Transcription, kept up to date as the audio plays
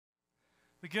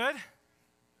We good?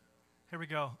 Here we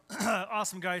go.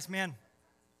 Awesome, guys. Man,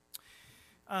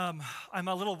 I'm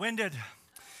a little winded,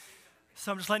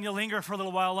 so I'm just letting you linger for a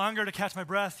little while longer to catch my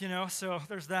breath, so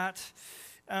there's that.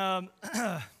 Man,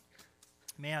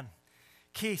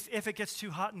 Keith, if it gets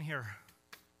too hot in here,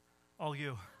 all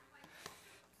you,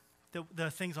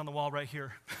 the things on the wall right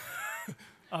here,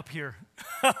 up here,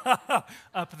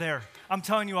 up there. I'm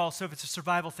telling you all, so if it's a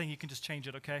survival thing, you can just change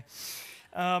it, okay?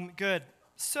 Good.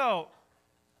 So,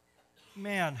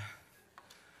 man,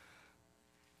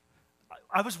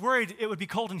 I was worried it would be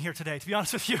cold in here today, to be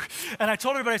honest with you. And I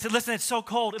told everybody, I said, listen, it's so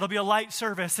cold, it'll be a light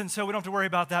service, and so we don't have to worry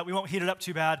about that. We won't heat it up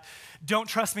too bad. Don't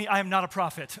trust me, I am not a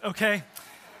prophet, okay?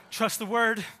 Trust the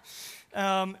word.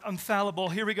 I'm fallible.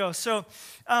 Here we go. So,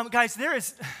 guys,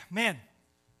 I'm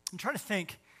trying to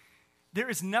think. There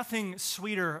is nothing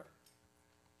sweeter,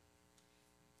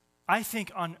 I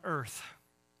think, on earth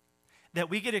that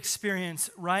we get to experience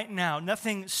right now,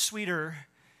 nothing sweeter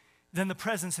than the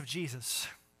presence of Jesus.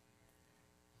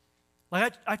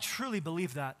 Like, I truly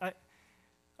believe that. I've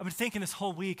been thinking this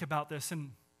whole week about this,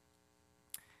 and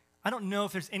I don't know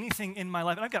if there's anything in my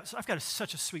life, and I've got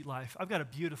such a sweet life. I've got a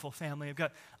beautiful family. I've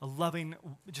got a loving,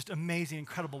 just amazing,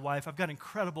 incredible wife. I've got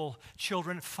incredible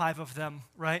children, 5 of them,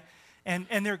 right? And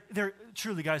they're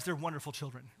truly, guys, they're wonderful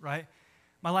children, right?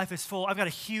 My life is full. I've got a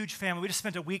huge family. We just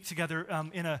spent a week together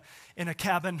in a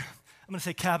cabin. I'm going to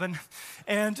say cabin.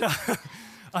 And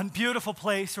a beautiful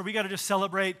place where we got to just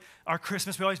celebrate our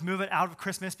Christmas. We always move it out of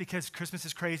Christmas because Christmas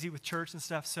is crazy with church and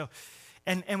stuff. So,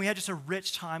 and we had just a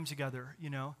rich time together,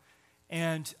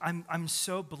 And I'm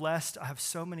so blessed. I have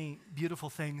so many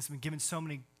beautiful things. I've been given so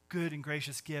many good and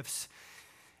gracious gifts.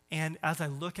 And as I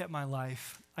look at my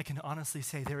life, I can honestly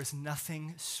say there is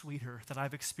nothing sweeter that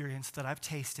I've experienced, that I've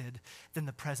tasted, than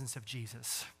the presence of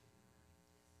Jesus.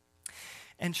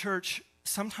 And church,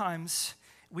 sometimes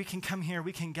we can come here,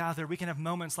 we can gather, we can have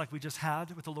moments like we just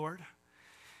had with the Lord,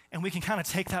 and we can kind of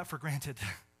take that for granted.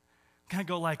 Kind of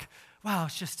go like, wow,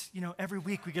 it's just, every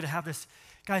week we get to have this.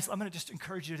 Guys, I'm going to just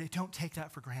encourage you today, don't take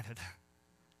that for granted.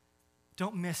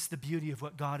 Don't miss the beauty of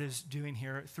what God is doing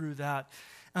here through that.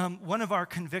 One of our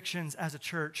convictions as a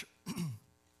church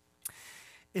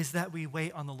is that we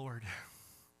wait on the Lord.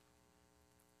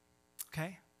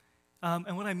 Okay?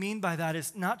 And what I mean by that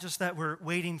is not just that we're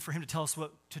waiting for him to tell us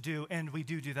what to do, and we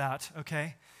do that,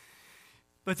 okay?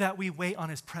 But that we wait on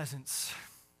his presence.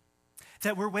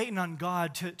 That we're waiting on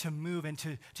God to move and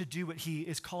to do what he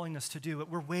is calling us to do. But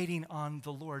we're waiting on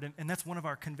the Lord, and that's one of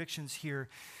our convictions here.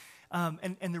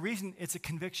 And the reason it's a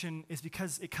conviction is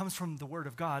because it comes from the Word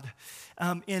of God.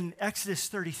 In Exodus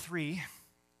 33,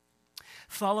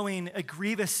 following the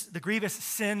grievous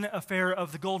sin affair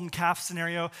of the golden calf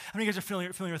scenario. How many of you guys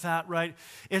are familiar with that, right?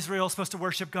 Israel's supposed to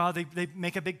worship God. They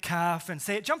make a big calf and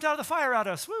say, it jumped out of the fire at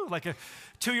us, woo, like a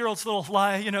 2-year-old's little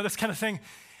lie, this kind of thing.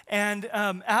 And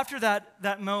after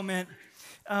that moment,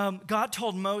 God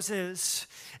told Moses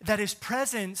that his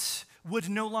presence would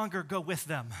no longer go with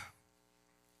them.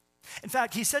 In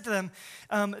fact, he said to them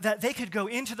that they could go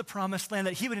into the promised land,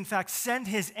 that he would in fact send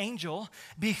his angel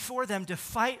before them to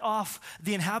fight off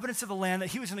the inhabitants of the land, that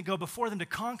he was going to go before them to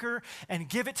conquer and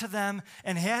give it to them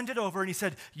and hand it over. And he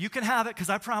said, you can have it because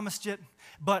I promised it,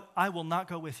 but I will not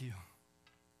go with you.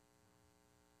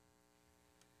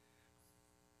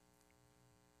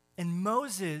 And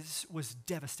Moses was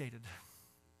devastated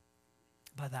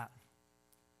by that.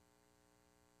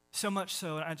 So much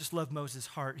so, and I just love Moses'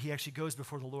 heart, he actually goes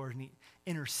before the Lord and he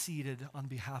interceded on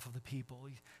behalf of the people.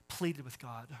 He pleaded with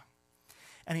God.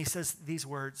 And he says these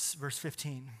words, verse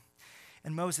 15.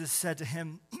 And Moses said to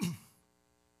him,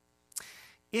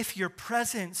 if your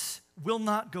presence will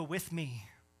not go with me,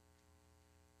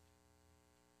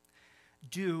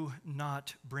 do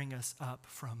not bring us up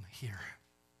from here.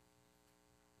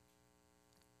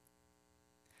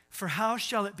 For how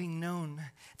shall it be known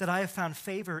that I have found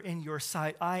favor in your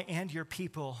sight, I and your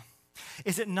people?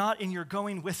 Is it not in your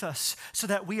going with us, so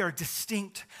that we are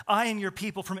distinct, I and your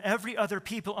people, from every other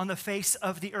people on the face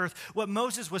of the earth? What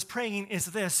Moses was praying is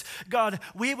this: God,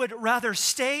 we would rather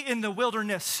stay in the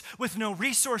wilderness with no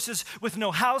resources, with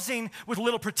no housing, with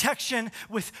little protection,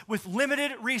 with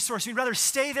limited resources. We'd rather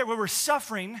stay there where we're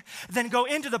suffering than go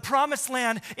into the promised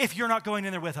land if you're not going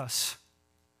in there with us.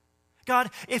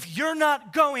 God, if you're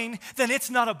not going, then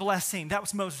it's not a blessing. That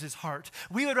was Moses' heart.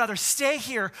 We would rather stay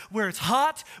here where it's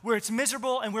hot, where it's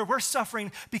miserable, and where we're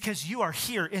suffering because you are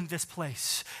here in this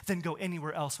place than go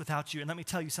anywhere else without you. And let me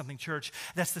tell you something, church,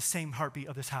 that's the same heartbeat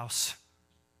of this house.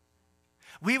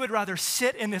 We would rather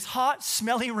sit in this hot,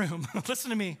 smelly room, listen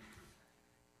to me,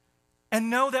 and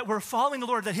know that we're following the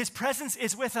Lord, that his presence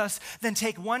is with us, than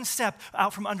take one step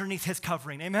out from underneath his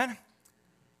covering. Amen?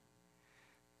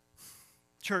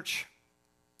 Church,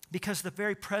 because the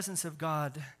very presence of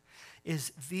God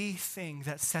is the thing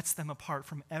that sets them apart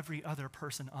from every other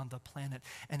person on the planet,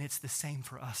 and it's the same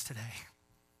for us today.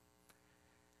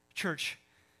 Church,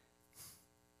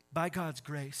 by God's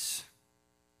grace,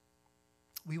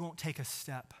 we won't take a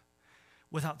step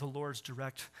without the Lord's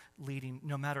direct leading,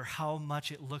 no matter how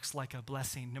much it looks like a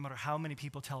blessing, no matter how many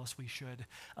people tell us we should,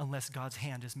 unless God's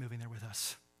hand is moving there with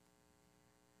us.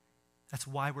 That's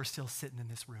why we're still sitting in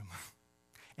this room.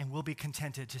 And we'll be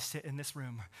contented to sit in this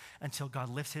room until God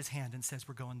lifts his hand and says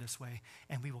we're going this way.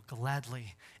 And we will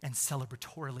gladly and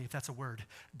celebratorily, if that's a word,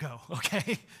 go,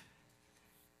 okay?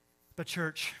 But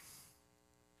church,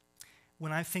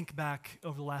 when I think back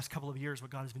over the last couple of years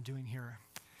what God has been doing here,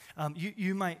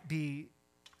 you might be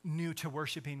new to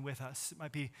worshiping with us. It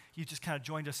might be you just kind of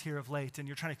joined us here of late and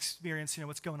you're trying to experience,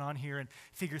 what's going on here and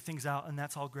figure things out, and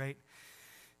that's all great.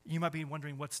 You might be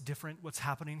wondering what's different, what's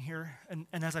happening here. And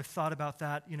as I've thought about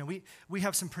that, we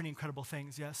have some pretty incredible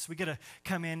things, yes. We get to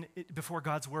come in before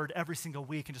God's word every single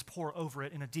week and just pour over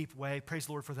it in a deep way. Praise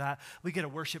the Lord for that. We get to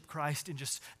worship Christ in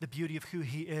just the beauty of who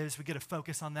he is. We get to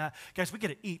focus on that. Guys, we get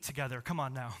to eat together. Come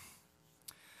on now.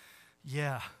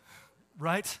 Yeah,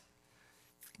 right?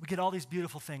 We get all these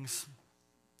beautiful things.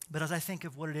 But as I think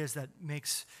of what it is that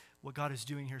makes what God is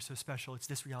doing here so special, it's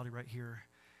this reality right here,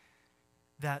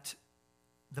 that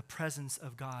the presence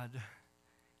of God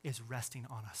is resting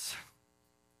on us.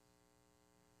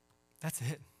 That's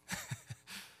it.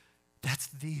 That's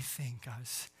the thing,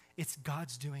 guys. It's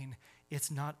God's doing.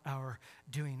 It's not our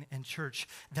doing. And church,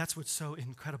 that's what's so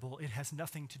incredible. It has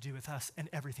nothing to do with us and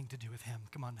everything to do with him.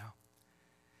 Come on now.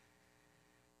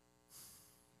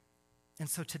 And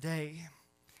so today,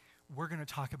 we're going to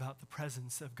talk about the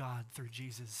presence of God through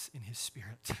Jesus in his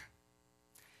Spirit.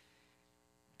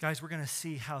 Guys, we're going to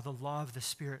see how the law of the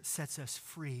Spirit sets us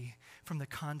free from the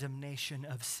condemnation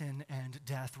of sin and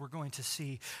death. We're going to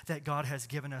see that God has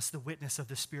given us the witness of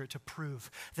the Spirit to prove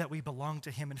that we belong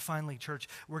to him. And finally, church,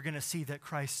 we're going to see that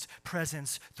Christ's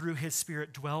presence through his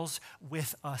Spirit dwells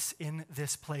with us in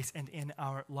this place and in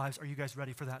our lives. Are you guys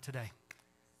ready for that today?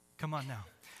 Come on now.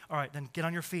 All right, then get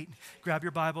on your feet, grab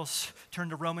your Bibles, turn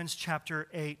to Romans chapter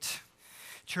 8.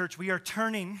 Church, we are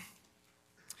turning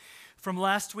from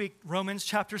last week, Romans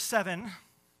chapter 7,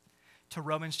 to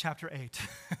Romans chapter 8.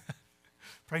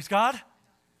 Praise God.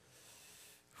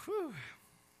 Whew.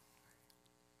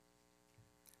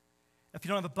 If you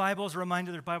don't have a Bible, as a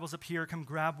reminder, there are Bibles up here. Come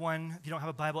grab one. If you don't have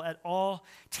a Bible at all,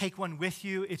 take one with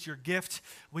you. It's your gift.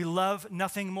 We love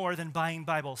nothing more than buying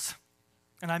Bibles.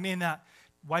 And I mean that.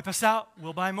 Wipe us out.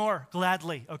 We'll buy more,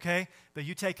 gladly, okay? But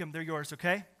you take them. They're yours,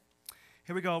 okay?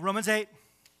 Here we go. Romans 8,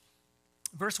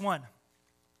 verse 1.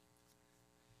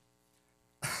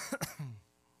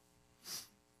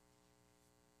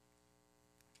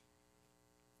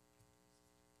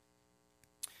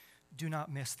 Do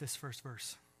not miss this first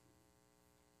verse.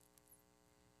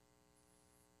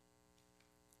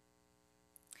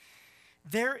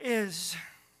 There is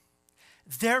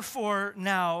therefore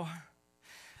now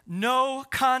no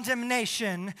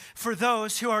condemnation for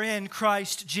those who are in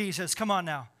Christ Jesus. Come on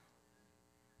now.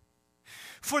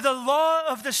 For the law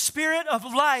of the Spirit of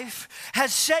life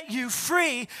has set you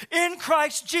free in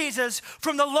Christ Jesus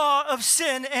from the law of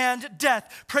sin and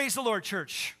death. Praise the Lord,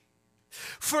 church.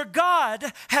 For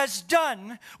God has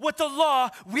done what the law,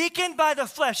 weakened by the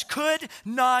flesh, could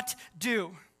not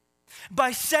do.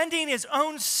 By sending his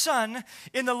own Son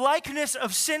in the likeness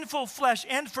of sinful flesh,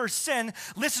 and for sin,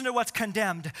 listen to what's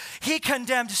condemned. He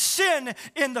condemned sin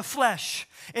in the flesh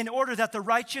in order that the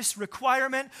righteous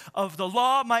requirement of the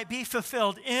law might be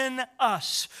fulfilled in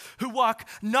us who walk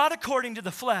not according to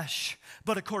the flesh,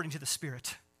 but according to the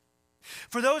Spirit.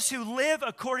 For those who live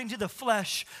according to the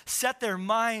flesh set their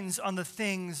minds on the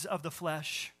things of the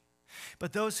flesh.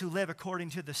 But those who live according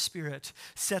to the Spirit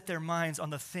set their minds on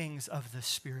the things of the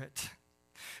Spirit.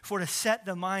 For to set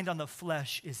the mind on the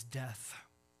flesh is death.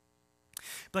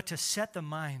 But to set the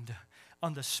mind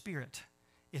on the Spirit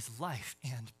is life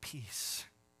and peace.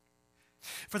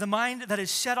 For the mind that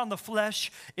is set on the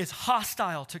flesh is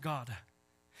hostile to God.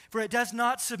 For it does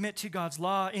not submit to God's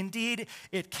law. Indeed,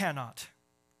 it cannot.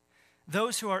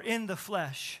 Those who are in the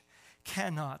flesh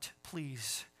cannot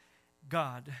please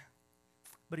God.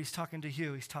 But he's talking to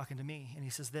you, he's talking to me, and he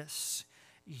says this: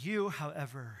 you,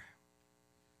 however,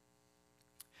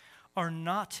 are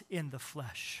not in the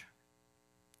flesh,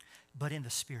 but in the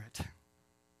Spirit.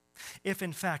 If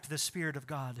in fact the Spirit of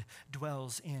God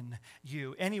dwells in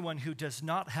you. Anyone who does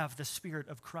not have the Spirit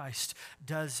of Christ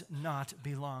does not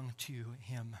belong to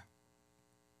him.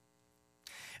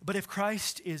 But if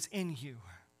Christ is in you,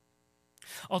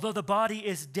 Although the body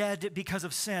is dead because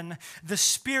of sin, the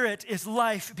Spirit is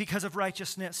life because of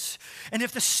righteousness. And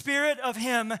if the Spirit of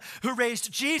him who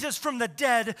raised Jesus from the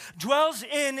dead dwells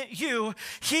in you,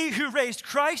 he who raised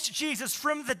Christ Jesus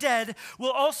from the dead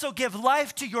will also give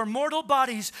life to your mortal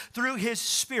bodies through his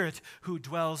Spirit who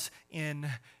dwells in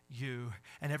you.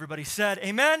 And everybody said,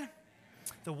 amen?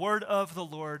 The word of the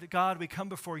Lord. God, we come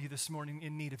before you this morning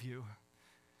in need of you.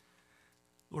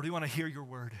 Lord, we want to hear your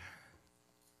word.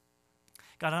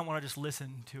 God, I don't want to just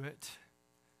listen to it.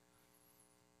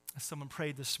 As someone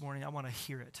prayed this morning, I want to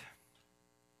hear it.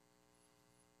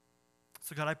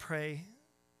 So God, I pray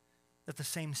that the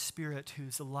same Spirit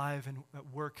who's alive and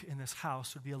at work in this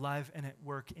house would be alive and at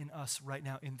work in us right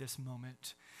now in this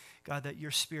moment. God, that your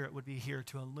Spirit would be here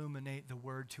to illuminate the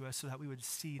word to us so that we would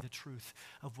see the truth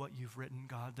of what you've written,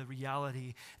 God, the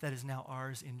reality that is now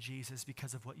ours in Jesus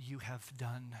because of what you have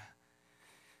done.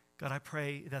 God, I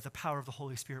pray that the power of the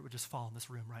Holy Spirit would just fall in this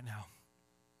room right now.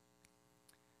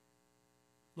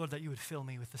 Lord, that you would fill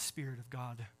me with the Spirit of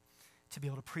God to be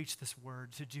able to preach this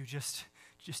word, to do just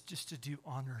to do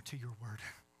honor to your word.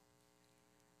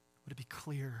 Would it be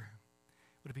clear?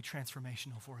 Would it be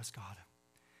transformational for us, God?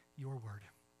 Your word.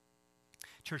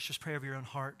 Church, just pray over your own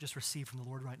heart. Just receive from the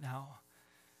Lord right now.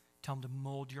 Tell him to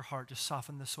mold your heart. Just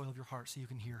soften the soil of your heart so you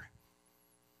can hear.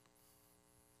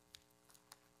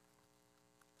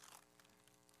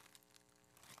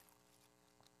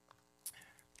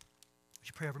 Would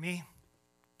you pray over me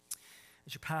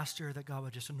as your pastor that God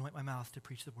would just anoint my mouth to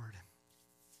preach the word?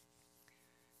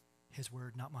 His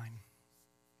word, not mine.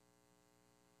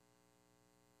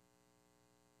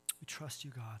 We trust you,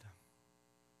 God.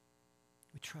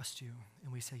 We trust you,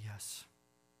 and we say yes.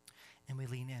 And we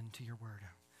lean into your word.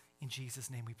 In Jesus'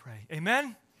 name we pray.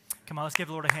 Amen? Come on, let's give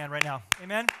the Lord a hand right now.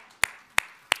 Amen?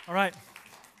 All right.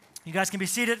 You guys can be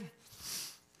seated.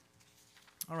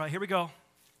 All right, here we go.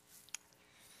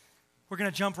 We're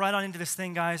going to jump right on into this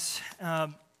thing, guys.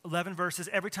 11 verses.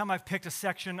 Every time I've picked a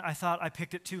section, I thought I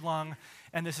picked it tgoing long,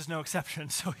 and this is no exception.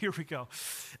 So here we go.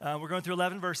 We're going through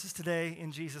 11 verses today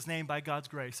in Jesus' name by God's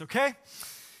grace, okay?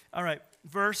 All right,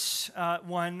 verse 1.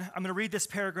 I'm going to read this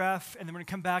paragraph, and then we're going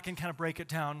to come back and kind of break it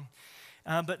down.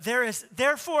 But there is,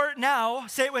 therefore now,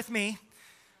 say it with me,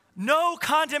 no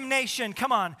condemnation,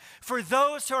 come on, for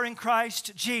those who are in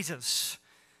Christ Jesus.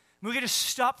 We're going to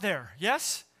stop there,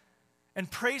 yes? And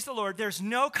praise the Lord, there's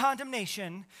no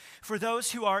condemnation for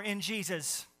those who are in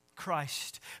Jesus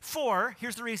Christ. For,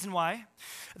 here's the reason why,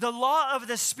 the law of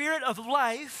the Spirit of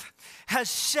life has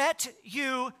set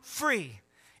you free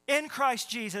in Christ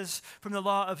Jesus from the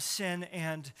law of sin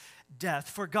and death.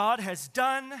 For God has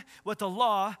done what the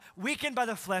law, weakened by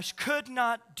the flesh, could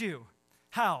not do.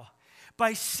 How?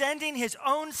 By sending his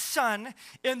own Son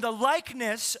in the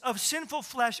likeness of sinful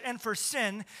flesh, and for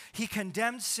sin, he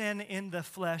condemned sin in the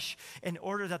flesh in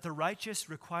order that the righteous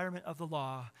requirement of the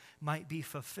law might be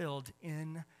fulfilled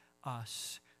in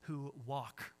us who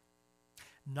walk,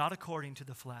 not according to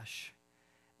the flesh,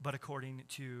 but according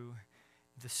to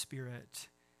the Spirit.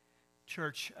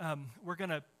 Church, we're going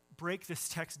to break this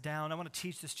text down. I want to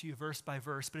teach this to you verse by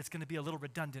verse, but it's going to be a little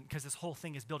redundant because this whole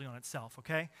thing is building on itself,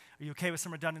 okay? Are you okay with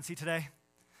some redundancy today?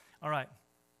 All right.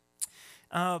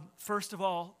 First of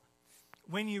all,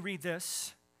 when you read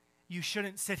this, you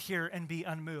shouldn't sit here and be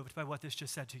unmoved by what this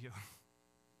just said to you.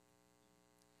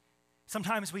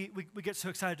 Sometimes we get so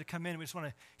excited to come in, we just want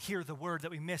to hear the word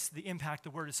that we miss the impact the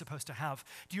word is supposed to have.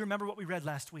 Do you remember what we read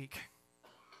last week?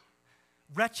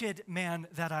 Wretched man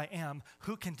that I am,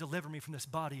 who can deliver me from this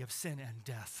body of sin and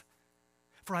death?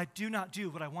 For I do not do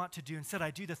what I want to do. Instead,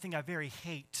 I do the thing I very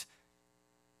hate,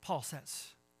 Paul says.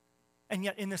 And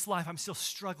yet in this life, I'm still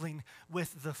struggling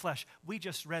with the flesh. We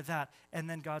just read that, and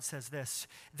then God says this,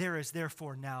 there is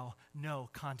therefore now no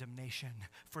condemnation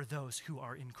for those who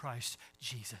are in Christ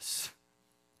Jesus.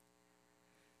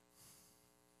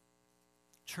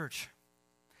 Church,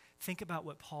 think about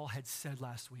what Paul had said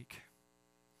last week.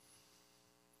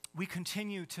 We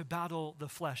continue to battle the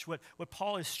flesh. What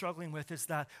Paul is struggling with is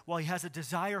that while he has a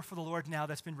desire for the Lord now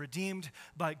that's been redeemed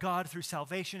by God through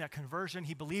salvation at conversion,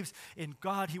 he believes in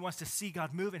God, he wants to see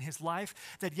God move in his life,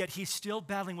 that yet he's still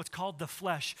battling what's called the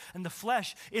flesh. And the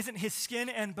flesh isn't his skin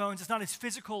and bones, it's not his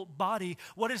physical body.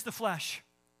 What is the flesh?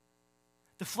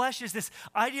 The flesh is this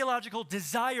ideological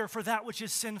desire for that which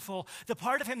is sinful, the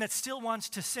part of him that still wants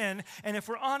to sin. And if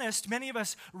we're honest, many of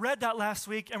us read that last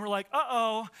week and we're like,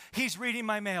 uh-oh, he's reading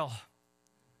my mail.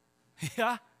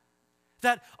 Yeah?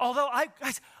 That although I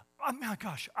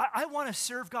want to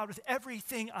serve God with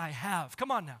everything I have.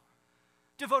 Come on now.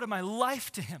 Devoted my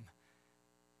life to him.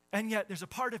 And yet there's a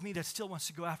part of me that still wants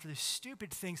to go after these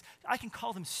stupid things. I can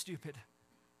call them stupid.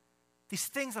 these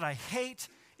things that I hate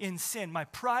in sin, my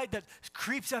pride that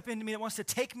creeps up into me, that wants to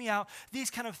take me out, these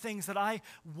kind of things that I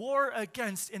war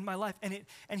against in my life.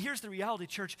 And here's the reality,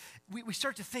 church. We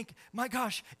start to think, my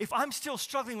gosh, if I'm still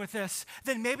struggling with this,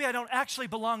 then maybe I don't actually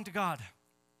belong to God.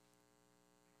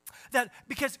 That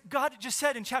because God just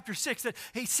said in chapter 6 that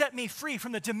he set me free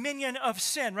from the dominion of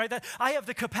sin, right? That I have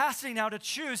the capacity now to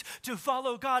choose to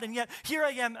follow God, and yet here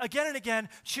I am again and again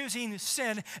choosing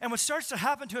sin. And what starts to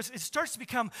happen to us, it starts to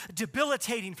become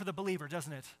debilitating for the believer,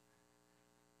 doesn't it?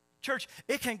 Church,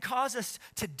 it can cause us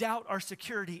to doubt our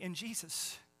security in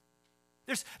Jesus.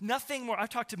 There's nothing more. I've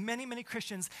talked to many, many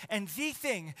Christians, and the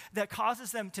thing that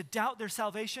causes them to doubt their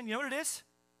salvation, you know what it is?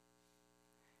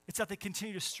 It's that they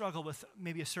continue to struggle with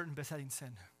maybe a certain besetting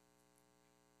sin.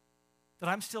 That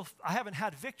I haven't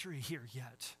had victory here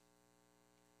yet.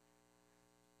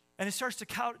 And it starts to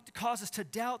cause us to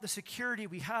doubt the security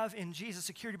we have in Jesus.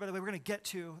 Security, by the way, we're going to get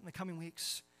to in the coming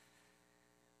weeks.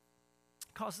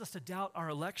 It causes us to doubt our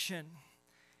election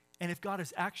and if God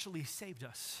has actually saved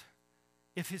us.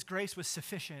 If his grace was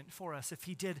sufficient for us. If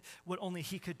he did what only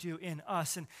he could do in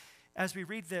us. And as we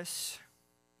read this,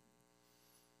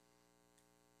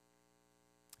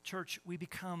 church, we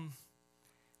can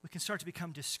start to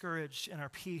become discouraged, and our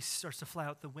peace starts to fly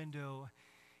out the window,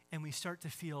 and we start to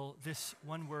feel this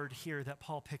one word here that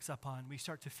Paul picks up on. We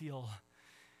start to feel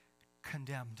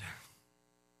condemned.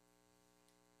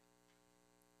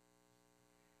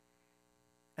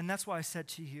 And that's why I said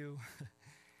to you,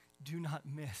 do not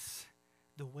miss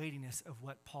the weightiness of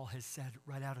what Paul has said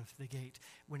right out of the gate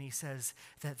when he says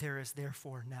that there is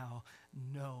therefore now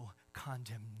no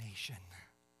condemnation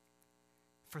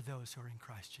for those who are in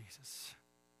Christ Jesus.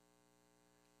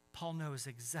 Paul knows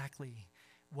exactly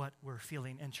what we're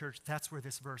feeling. And church, that's where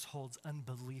this verse holds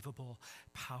unbelievable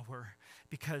power,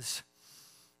 because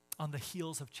on the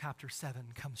heels of chapter 7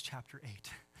 comes chapter 8.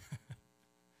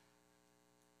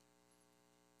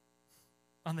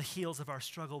 On the heels of our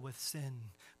struggle with sin,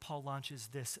 Paul launches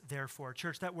this therefore.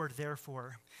 Church, that word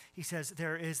therefore, he says,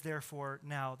 there is therefore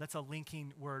now. That's a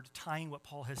linking word, tying what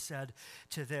Paul has said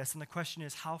to this. And the question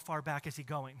is, how far back is he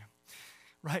going?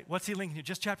 Right? What's he linking to?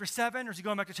 Just chapter 7, or is he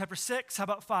going back to chapter 6? How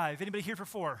about 5? Anybody here for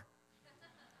 4?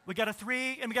 We got a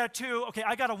 3 and we got a 2. Okay,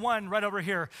 I got a 1 right over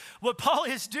here. What Paul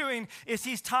is doing is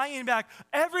he's tying back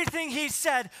everything he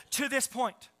said to this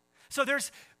point. So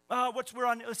there's we're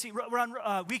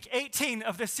on week 18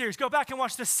 of this series. Go back and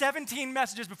watch the 17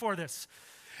 messages before this.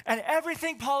 And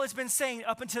everything Paul has been saying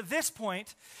up until this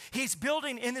point, he's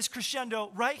building in this crescendo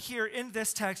right here in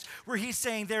this text where he's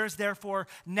saying there is therefore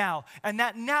now. And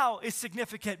that now is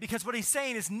significant because what he's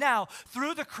saying is now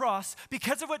through the cross,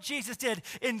 because of what Jesus did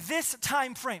in this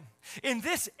time frame, in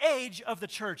this age of the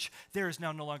church, there is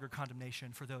now no longer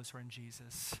condemnation for those who are in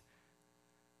Jesus.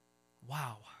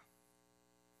 Wow.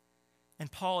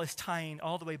 And Paul is tying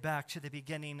all the way back to the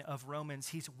beginning of Romans.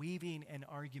 He's weaving an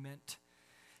argument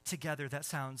together that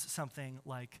sounds something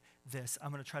like this. I'm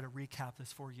going to try to recap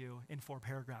this for you in 4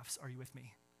 paragraphs. Are you with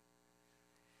me?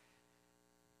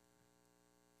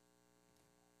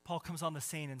 Paul comes on the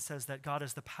scene and says that God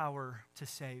has the power to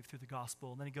save through the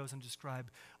gospel. And then he goes and describes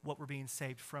what we're being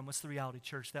saved from. What's the reality,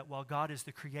 church? That while God is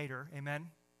the creator, amen?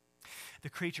 The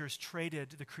creatures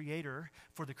traded the creator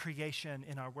for the creation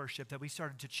in our worship, that we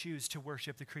started to choose to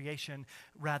worship the creation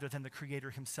rather than the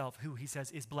creator himself, who he says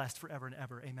is blessed forever and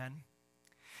ever. Amen.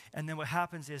 And then what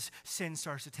happens is sin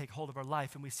starts to take hold of our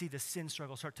life, and we see this sin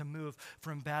struggle start to move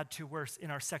from bad to worse in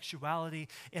our sexuality,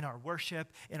 in our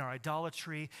worship, in our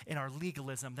idolatry, in our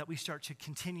legalism, that we start to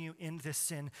continue in this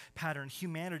sin pattern.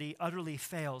 Humanity utterly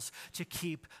fails to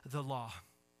keep the law.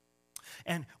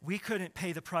 And we couldn't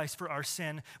pay the price for our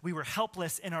sin. We were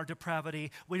helpless in our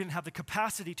depravity. We didn't have the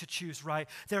capacity to choose right.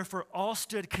 Therefore, all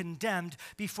stood condemned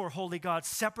before holy God,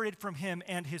 separated from him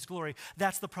and his glory.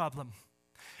 That's the problem.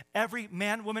 Every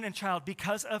man, woman, and child,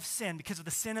 because of sin, because of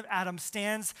the sin of Adam,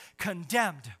 stands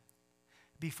condemned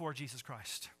before Jesus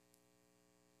Christ.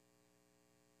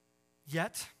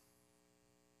 Yet,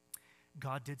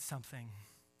 God did something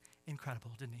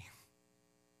incredible, didn't he?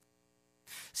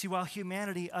 See, while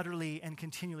humanity utterly and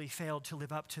continually failed to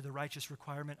live up to the righteous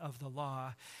requirement of the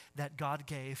law that God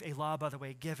gave, a law, by the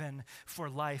way, given for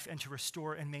life and to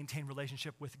restore and maintain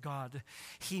relationship with God,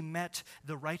 he met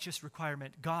the righteous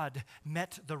requirement. God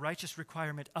met the righteous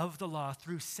requirement of the law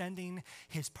through sending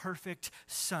his perfect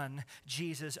Son,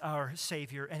 Jesus, our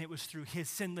Savior. And it was through his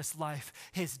sinless life,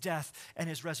 his death, and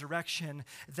his resurrection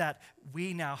that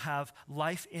we now have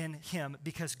life in him,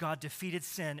 because God defeated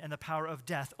sin and the power of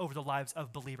death over the lives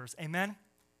of believers. Amen?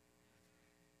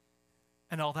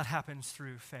 And all that happens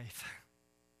through faith.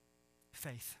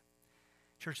 Faith.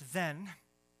 Church, then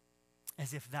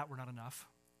As if that were not enough,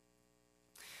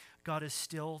 God is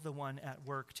still the one at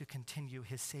work to continue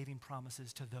his saving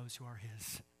promises to those who are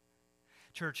his.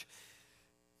 Church,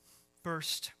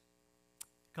 first,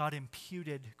 God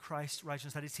imputed Christ's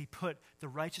righteousness. That is, he put the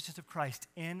righteousness of Christ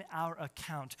in our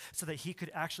account so that he could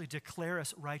actually declare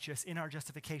us righteous in our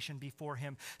justification before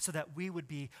him, so that we would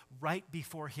be right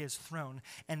before his throne.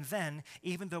 And then,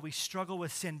 even though we struggle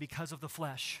with sin because of the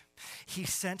flesh, he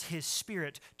sent his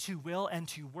Spirit to will and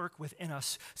to work within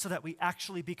us so that we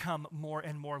actually become more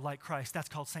and more like Christ. That's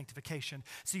called sanctification.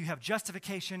 So you have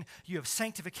justification, you have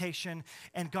sanctification,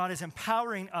 and God is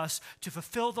empowering us to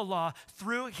fulfill the law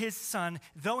through his Son,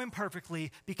 though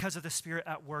imperfectly, because of the Spirit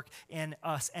at work in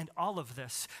us. And all of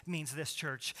this means this,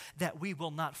 church, that we will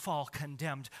not fall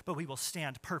condemned, but we will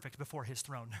stand perfect before his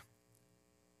throne.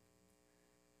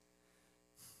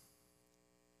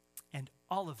 And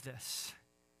all of this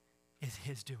is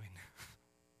his doing.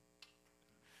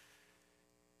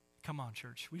 Come on,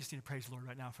 church. We just need to praise the Lord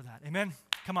right now for that. Amen?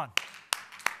 Come on.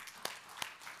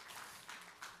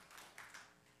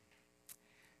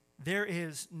 There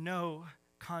is no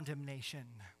condemnation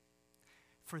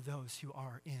for those who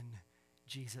are in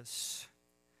Jesus.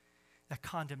 That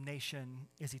condemnation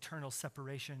is eternal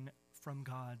separation from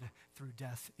God through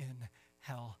death in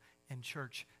hell. And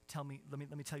church, let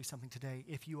me tell you something today.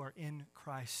 If you are in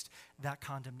Christ, that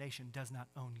condemnation does not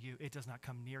own you. It does not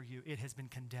come near you. It has been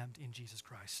condemned in Jesus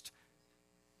Christ.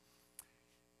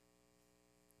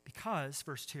 Because,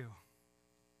 verse 2,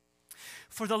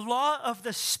 for the law of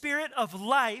the Spirit of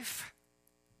life,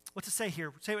 what's it say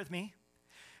here? Say it with me.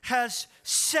 Has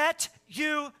set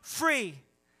you free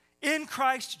in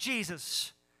Christ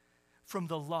Jesus from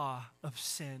the law of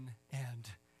sin and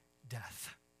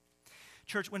death.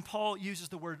 Church, when Paul uses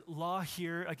the word law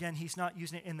here, again, he's not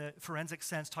using it in the forensic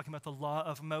sense, talking about the law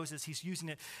of Moses. He's using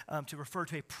it to refer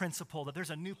to a principle, that there's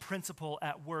a new principle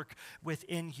at work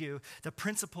within you. The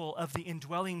principle of the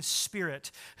indwelling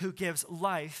Spirit who gives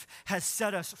life has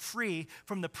set us free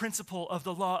from the principle of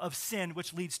the law of sin,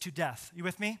 which leads to death. You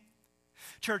with me?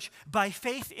 Church, by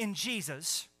faith in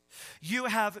Jesus, you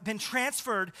have been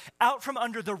transferred out from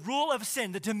under the rule of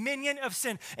sin, the dominion of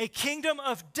sin, a kingdom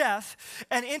of death,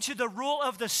 and into the rule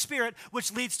of the Spirit,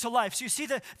 which leads to life. So you see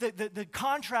the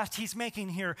contrast he's making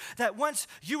here, that once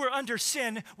you were under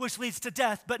sin, which leads to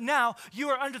death, but now you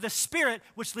are under the Spirit,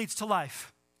 which leads to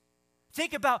life.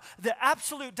 Think about the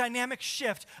absolute dynamic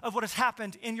shift of what has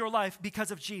happened in your life because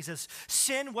of Jesus.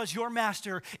 Sin was your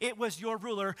master, it was your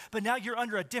ruler, but now you're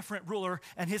under a different ruler,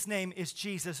 and his name is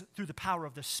Jesus through the power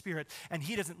of the Spirit, and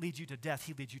he doesn't lead you to death,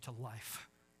 he leads you to life.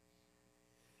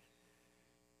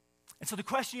 And so the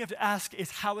question you have to ask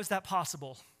is, how is that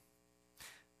possible?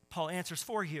 Paul answers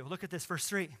for you. Look at this, verse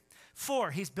 3.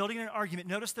 For, he's building an argument.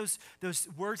 Notice those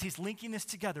words, he's linking this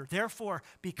together. Therefore,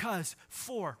 because,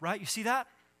 for, right? You see that?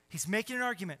 He's making an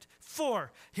argument.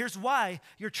 For, here's why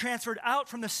you're transferred out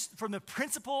from the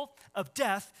principle of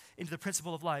death into the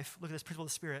principle of life. Look at this principle of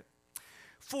the Spirit.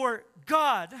 For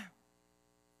God,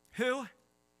 who?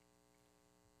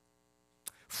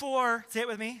 For, say it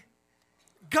with me,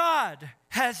 God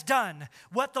has done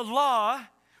what the law,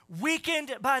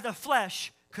 weakened by the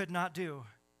flesh, could not do,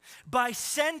 by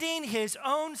sending his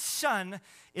own Son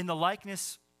in the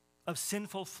likeness of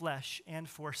sinful flesh, and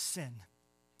for sin,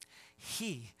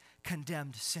 he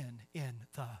condemned sin in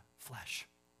the flesh.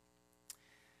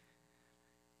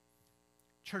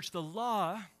 Church, the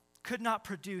law could not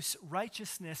produce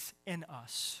righteousness in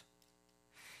us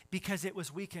because it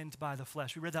was weakened by the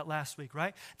flesh. We read that last week,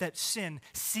 right? That sin,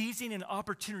 seizing an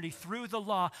opportunity through the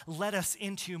law, led us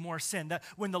into more sin. That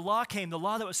when the law came, the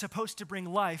law that was supposed to bring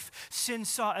life, sin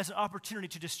saw as an opportunity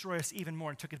to destroy us even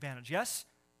more and took advantage. Yes?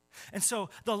 And so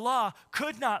the law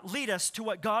could not lead us to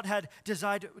what God had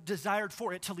desired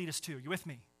for it to lead us to. You with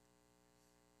me?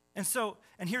 And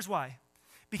here's why.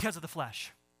 Because of the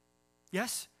flesh.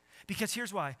 Yes? Because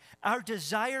here's why. Our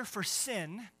desire for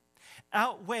sin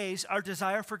outweighs our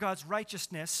desire for God's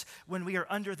righteousness when we are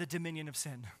under the dominion of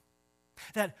sin.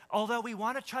 That although we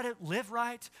want to try to live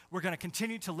right, we're going to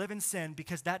continue to live in sin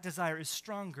because that desire is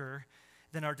stronger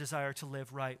than our desire to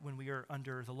live right when we are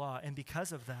under the law. And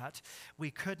because of that,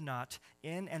 we could not,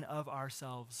 in and of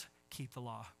ourselves, keep the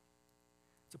law.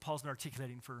 So Paul's been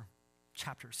articulating for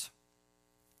chapters.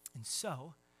 And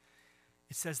so,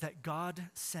 it says that God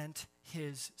sent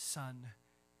his Son,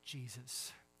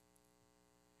 Jesus.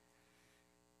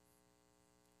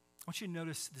 I want you to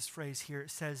notice this phrase here.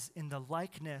 It says, in the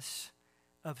likeness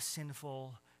of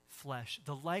sinful flesh.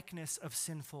 The likeness of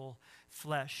sinful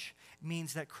flesh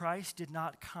means that Christ did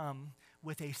not come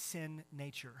with a sin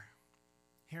nature.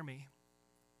 Hear me.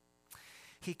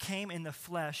 He came in the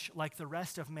flesh like the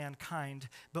rest of mankind,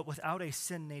 but without a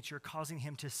sin nature, causing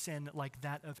him to sin like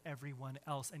that of everyone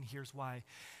else. And here's why.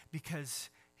 Because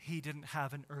he didn't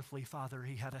have an earthly father,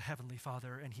 he had a heavenly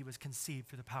father, and he was conceived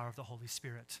through the power of the Holy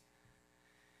Spirit.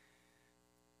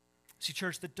 See,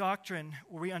 church, the doctrine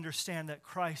where we understand that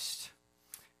Christ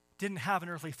didn't have an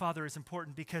earthly father is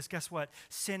important because guess what?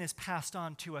 Sin is passed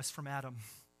on to us from Adam.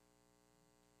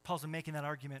 Paul's been making that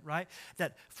argument, right?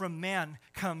 That from man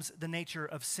comes the nature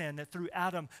of sin, that through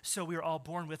Adam, so we are all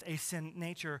born with a sin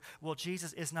nature. Well,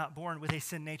 Jesus is not born with a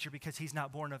sin nature because he's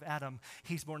not born of Adam.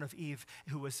 He's born of Eve,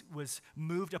 who was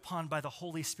moved upon by the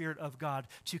Holy Spirit of God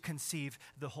to conceive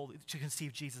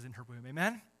Jesus in her womb.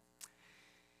 Amen?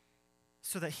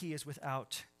 So that he is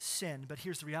without sin. But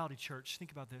here's the reality, church.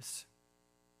 Think about this.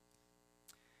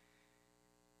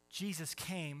 Jesus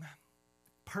came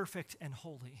perfect and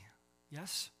holy.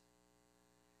 Yes?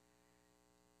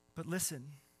 But listen,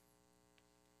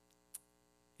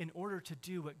 in order to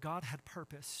do what God had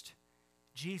purposed,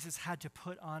 Jesus had to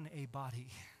put on a body.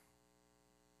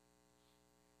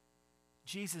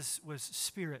 Jesus was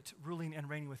spirit, ruling and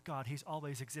reigning with God. He's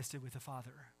always existed with the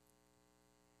Father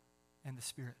and the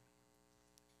Spirit.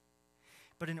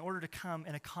 But in order to come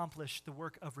and accomplish the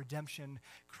work of redemption,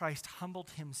 Christ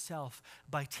humbled himself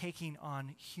by taking on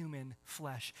human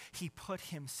flesh. He put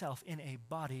himself in a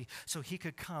body so he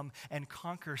could come and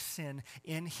conquer sin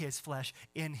in his flesh,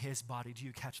 in his body. Do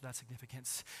you catch that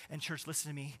significance? And church,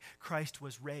 listen to me. Christ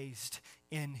was raised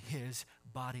in his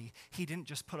body. He didn't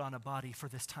just put on a body for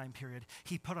this time period.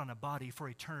 He put on a body for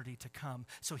eternity to come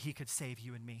so he could save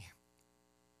you and me.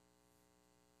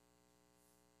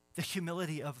 The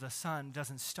humility of the Son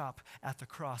doesn't stop at the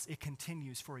cross. It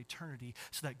continues for eternity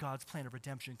so that God's plan of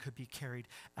redemption could be carried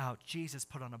out. Jesus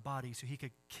put on a body so he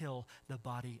could kill the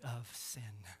body of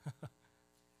sin.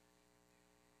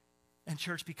 And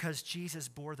church, because Jesus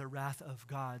bore the wrath of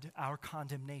God, our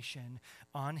condemnation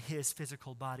on his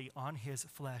physical body, on his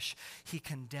flesh, he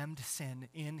condemned sin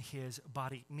in his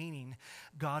body, meaning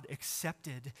God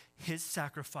accepted his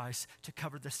sacrifice to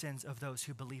cover the sins of those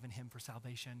who believe in him for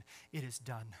salvation. It is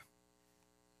done.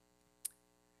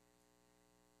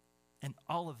 And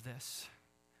all of this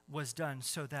was done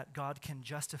so that God can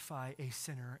justify a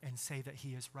sinner and say that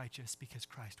he is righteous because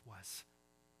Christ was.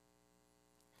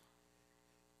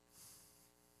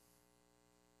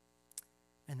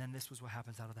 And then this was what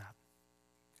happens out of that.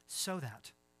 So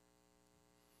that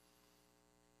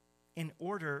in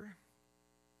order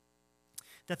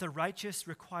that the righteous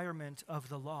requirement of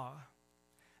the law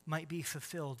might be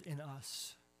fulfilled in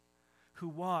us, who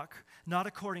walk not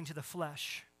according to the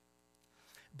flesh,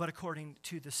 but according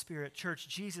to the Spirit. Church,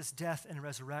 Jesus' death and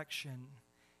resurrection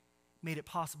made it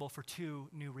possible for two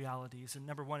new realities. And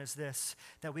number one is this,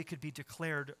 that we could be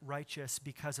declared righteous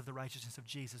because of the righteousness of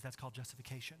Jesus. That's called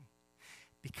justification.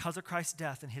 Because of Christ's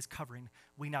death and his covering,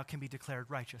 we now can be declared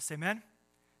righteous. Amen?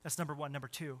 That's number one. Number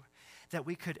two, that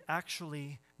we could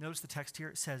actually, notice the text here,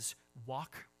 it says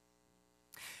walk.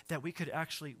 That we could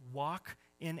actually walk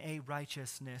in a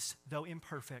righteousness, though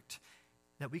imperfect,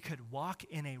 that we could walk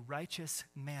in a righteous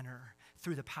manner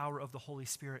through the power of the Holy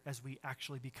Spirit as we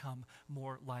actually become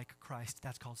more like Christ.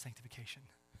 That's called sanctification.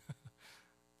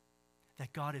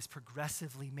 That God is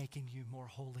progressively making you more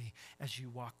holy as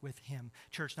you walk with him.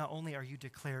 Church, not only are you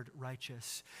declared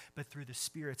righteous, but through the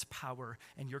Spirit's power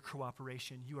and your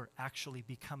cooperation, you are actually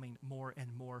becoming more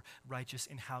and more righteous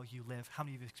in how you live. How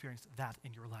many of you have experienced that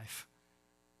in your life?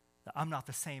 That I'm not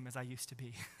the same as I used to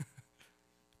be.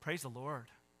 Praise the Lord.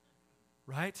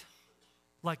 Right?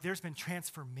 Like there's been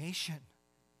transformation.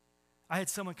 I had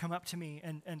someone come up to me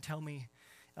and tell me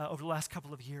over the last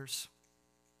couple of years,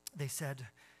 they said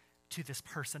to this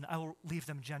person, I will leave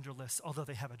them genderless, although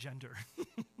they have a gender.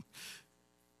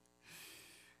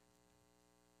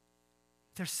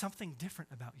 There's something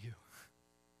different about you.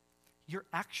 You're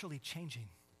actually changing.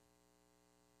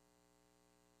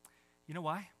 You know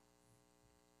why?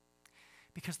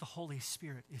 Because the Holy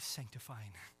Spirit is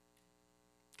sanctifying.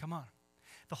 Come on.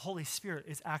 The Holy Spirit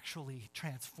is actually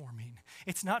transforming.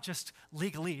 It's not just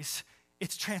legalese.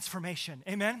 It's transformation.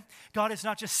 Amen? God is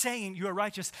not just saying you are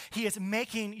righteous. He is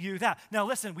making you that. Now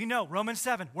listen, we know Romans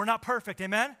 7, we're not perfect.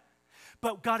 Amen?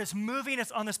 But God is moving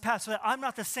us on this path so that I'm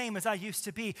not the same as I used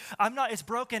to be. I'm not as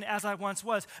broken as I once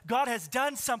was. God has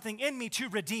done something in me to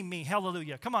redeem me.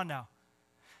 Hallelujah. Come on now.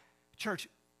 Church,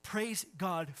 praise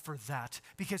God for that,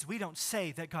 because we don't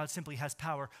say that God simply has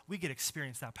power. We get to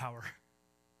experience that power.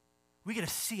 We get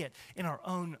to see it in our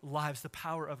own lives, the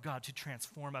power of God to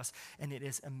transform us. And it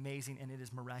is amazing and it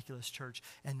is miraculous, church.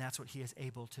 And that's what he is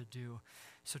able to do.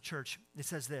 So church, it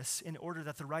says this, in order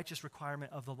that the righteous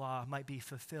requirement of the law might be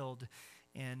fulfilled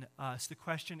in us. The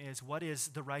question is, what is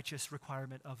the righteous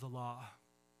requirement of the law?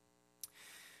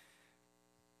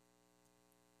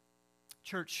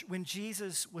 Church, when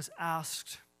Jesus was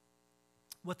asked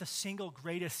what the single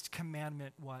greatest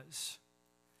commandment was,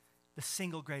 the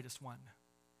single greatest one,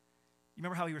 you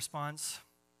remember how he responds?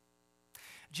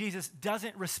 Jesus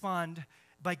doesn't respond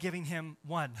by giving him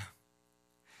one.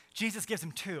 Jesus gives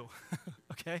him two,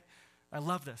 okay? I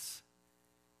love this.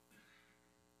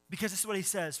 Because this is what he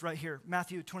says right here,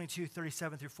 Matthew 22,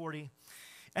 37 through 40.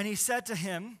 And he said to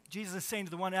him, Jesus is saying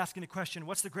to the one asking the question,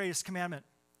 what's the greatest commandment?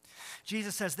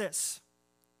 Jesus says this,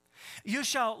 you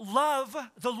shall love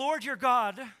the Lord your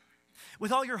God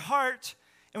with all your heart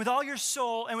and with all your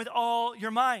soul and with all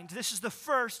your mind. This is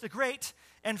the great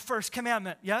and first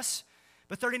commandment, yes?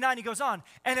 But 39, he goes on.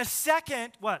 And a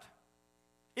second, what?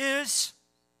 Is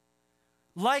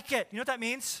like it. You know what that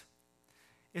means?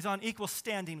 Is on equal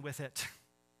standing with it.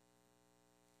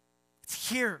 It's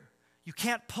here. You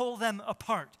can't pull them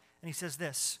apart. And he says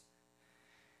this,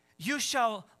 you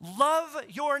shall love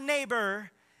your neighbor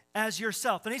as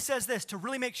yourself. And he says this to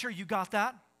really make sure you got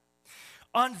that.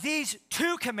 On these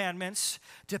two commandments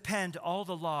depend all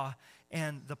the law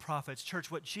and the prophets. Church,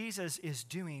 what Jesus is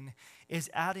doing is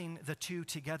adding the two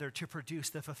together to produce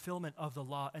the fulfillment of the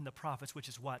law and the prophets, which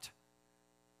is what?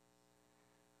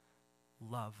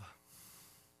 Love.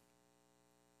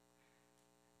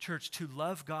 Church, to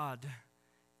love God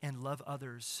and love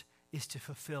others is to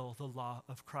fulfill the law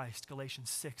of Christ. Galatians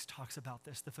 6 talks about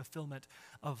this, the fulfillment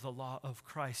of the law of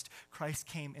Christ. Christ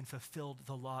came and fulfilled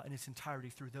the law in its entirety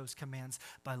through those commands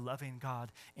by loving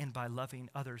God and by loving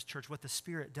others. Church, what the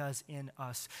Spirit does in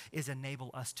us is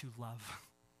enable us to love.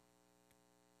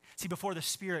 See, before the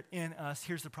Spirit in us,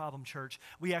 here's the problem, church.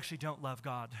 We actually don't love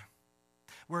God.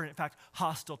 We're, in fact,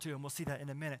 hostile to him. We'll see that in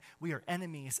a minute. We are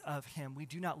enemies of him. We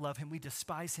do not love him. We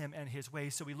despise him and his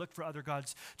ways, so we look for other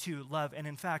gods to love. And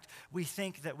in fact, we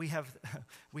think that we have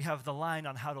the line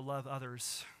on how to love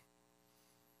others.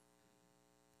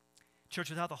 Church,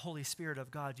 without the Holy Spirit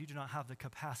of God, you do not have the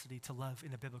capacity to love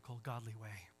in a biblical, godly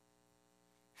way.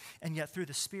 And yet through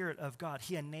the Spirit of God,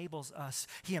 he enables us,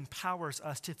 he empowers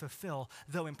us to fulfill,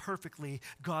 though imperfectly,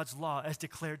 God's law as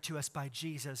declared to us by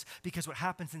Jesus. Because what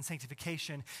happens in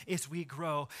sanctification is we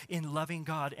grow in loving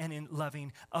God and in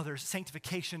loving others.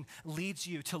 Sanctification leads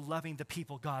you to loving the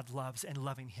people God loves and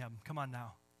loving him. Come on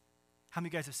now. How many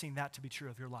of you guys have seen that to be true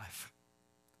of your life?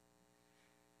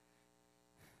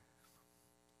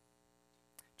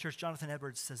 Church, Jonathan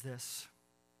Edwards says this.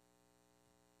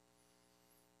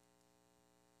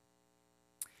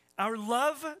 Our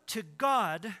love to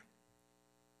God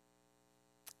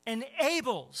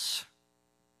enables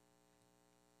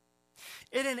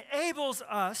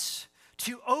us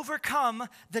to overcome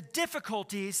the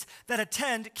difficulties that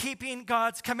attend keeping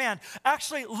God's command.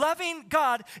 Actually, loving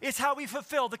God is how we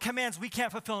fulfill the commands we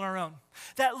can't fulfill on our own.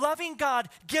 That loving God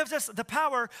gives us the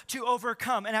power to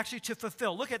overcome and actually to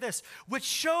fulfill. Look at this, which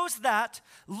shows that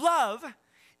love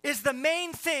is the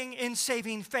main thing in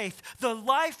saving faith, the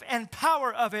life and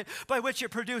power of it by which it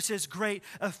produces great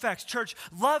effects. Church,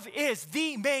 love is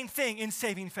the main thing in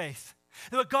saving faith.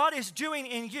 What God is doing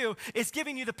in you is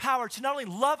giving you the power to not only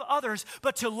love others,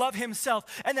 but to love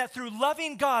himself. And that through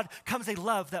loving God comes a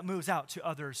love that moves out to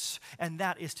others. And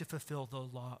that is to fulfill the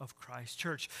law of Christ.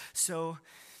 Church, so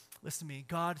listen to me.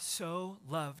 God so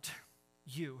loved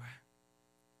you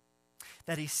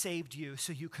that he saved you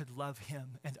so you could love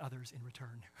him and others in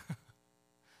return.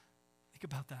 Think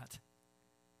about that.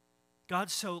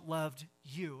 God so loved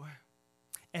you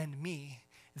and me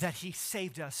that he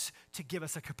saved us to give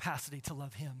us a capacity to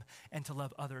love him and to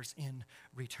love others in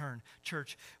return.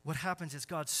 Church, what happens is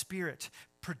God's Spirit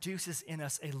produces in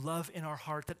us a love in our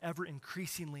heart that ever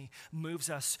increasingly moves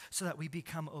us so that we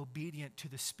become obedient to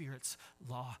the Spirit's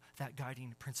law, that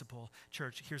guiding principle.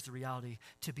 Church, here's the reality.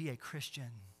 To be a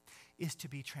Christian is to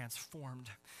be transformed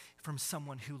from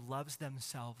someone who loves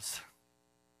themselves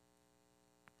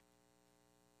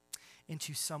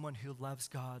into someone who loves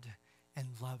God and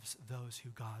loves those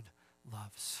who God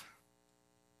loves.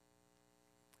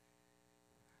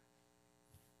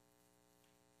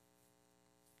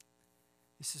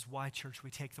 This is why, church, we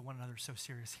take the one another so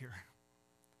serious here.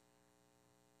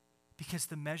 Because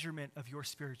the measurement of your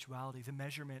spirituality, the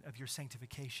measurement of your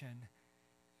sanctification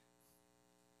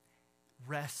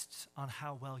rests on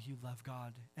how well you love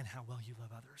God and how well you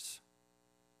love others.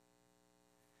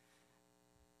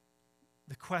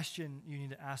 The question you need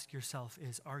to ask yourself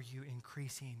is, are you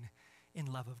increasing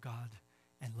in love of God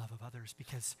and love of others?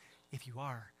 Because if you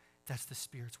are, that's the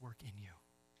Spirit's work in you.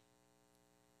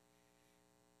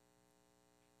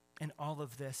 And all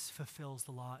of this fulfills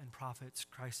the law and prophets,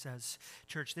 Christ says.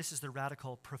 Church, this is the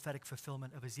radical prophetic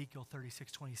fulfillment of Ezekiel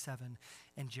 36:27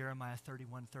 and Jeremiah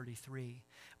 31:33,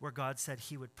 where God said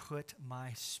he would put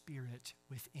my spirit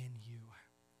within you,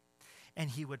 and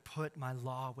he would put my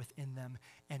law within them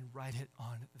and write it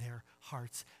on their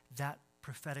hearts. That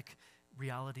prophetic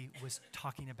reality was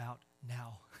talking about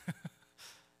now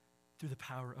through the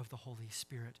power of the Holy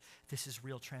Spirit. This is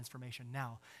real transformation.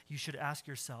 Now, you should ask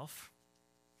yourself,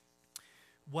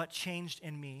 what changed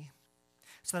in me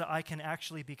so that I can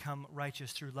actually become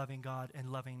righteous through loving God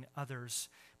and loving others?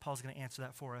 Paul's going to answer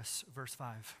that for us. Verse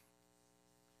 5.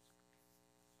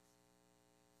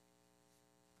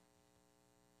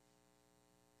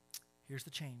 Here's the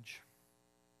change.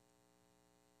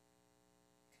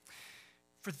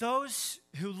 For those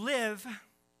who live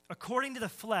according to the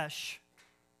flesh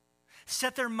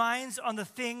set their minds on the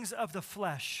things of the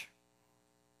flesh.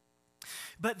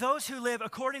 But those who live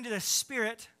according to the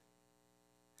Spirit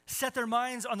set their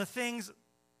minds on the things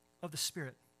of the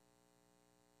Spirit.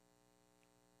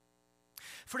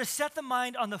 For to set the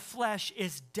mind on the flesh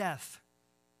is death,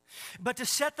 but to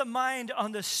set the mind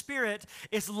on the Spirit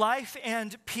is life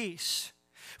and peace.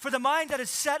 For the mind that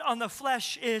is set on the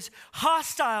flesh is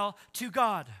hostile to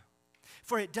God,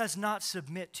 for it does not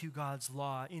submit to God's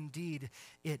law. Indeed,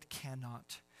 it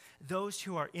cannot. Those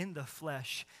who are in the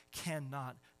flesh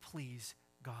cannot please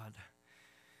God.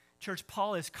 Church,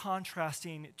 Paul is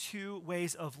contrasting two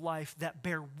ways of life that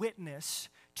bear witness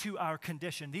to our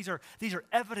condition. These are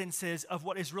evidences of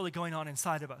what is really going on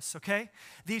inside of us, okay?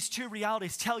 These two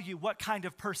realities tell you what kind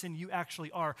of person you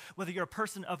actually are, whether you're a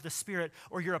person of the Spirit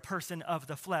or you're a person of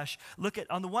the flesh. Look at,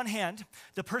 on the one hand,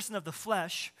 the person of the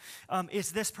flesh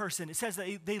is this person. It says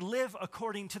that they live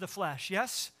according to the flesh,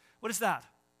 yes? What is that?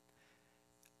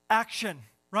 Action.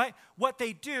 Right? What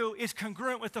they do is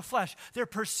congruent with the flesh. They're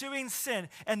pursuing sin,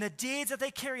 and the deeds that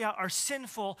they carry out are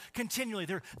sinful continually.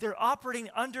 They're operating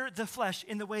under the flesh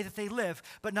in the way that they live.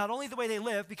 But not only the way they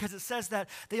live, because it says that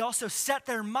they also set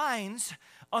their minds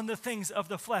on the things of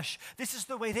the flesh. This is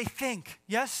the way they think,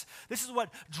 yes? This is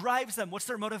what drives them. What's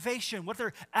their motivation? What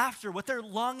they're after, what they're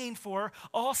longing for,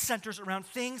 all centers around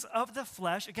things of the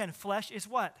flesh. Again, flesh is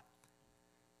what?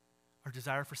 Our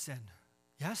desire for sin,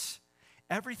 yes?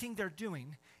 Everything they're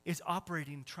doing is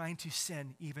operating, trying to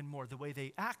sin even more. The way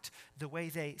they act, the way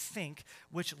they think,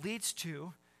 which leads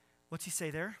to, what's he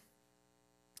say there?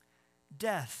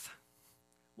 Death.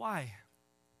 Why?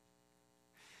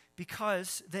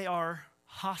 Because they are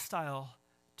hostile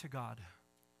to God.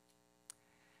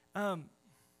 The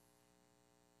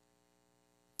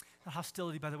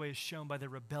hostility, by the way, is shown by their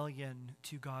rebellion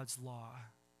to God's law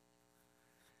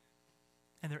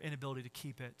and their inability to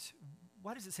keep it.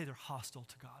 Why does it say they're hostile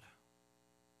to God?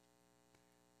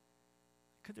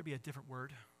 Could there be a different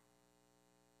word?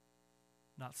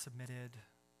 Not submitted,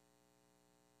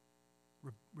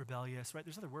 rebellious, right?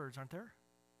 There's other words, aren't there?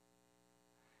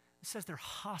 It says they're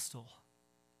hostile.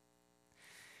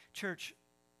 Church,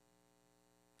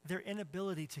 their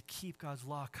inability to keep God's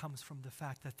law comes from the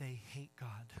fact that they hate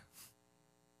God.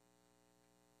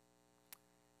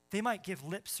 They might give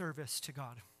lip service to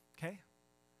God, okay?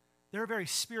 There are very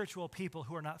spiritual people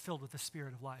who are not filled with the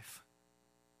Spirit of life,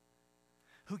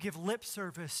 who give lip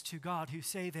service to God, who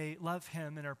say they love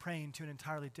him and are praying to an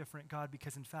entirely different God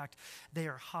because, in fact, they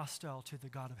are hostile to the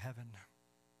God of heaven.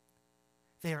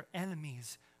 They are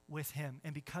enemies with him,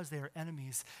 and because they are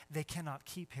enemies, they cannot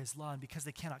keep his law, and because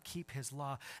they cannot keep his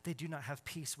law, they do not have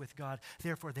peace with God.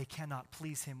 Therefore, they cannot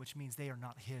please him, which means they are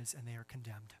not his and they are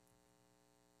condemned.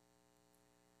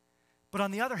 But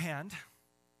on the other hand,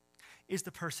 is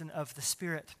the person of the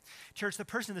Spirit. Church, the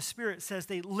person of the Spirit says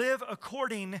they live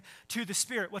according to the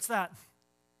Spirit. What's that?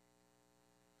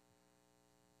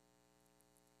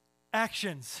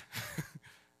 Actions.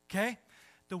 Okay?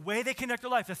 The way they conduct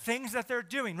their life, the things that they're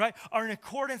doing, right, are in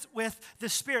accordance with the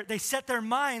Spirit. They set their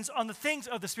minds on the things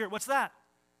of the Spirit. What's that?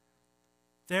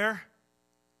 Their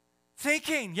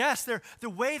thinking, yes, the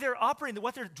way they're operating,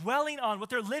 what they're dwelling on, what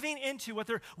they're living into, what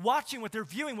they're watching, what they're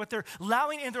viewing, what they're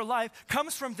allowing in their life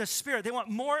comes from the Spirit. They want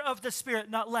more of the Spirit,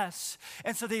 not less.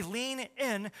 And so they lean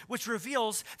in, which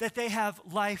reveals that they have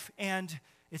life and,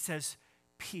 it says,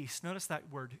 peace. Notice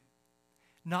that word.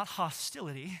 Not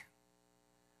hostility,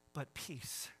 but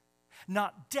peace.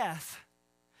 Not death,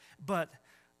 but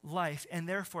life. And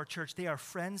therefore, church, they are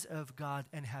friends of God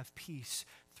and have peace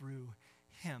through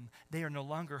him. They are no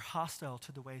longer hostile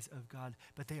to the ways of God,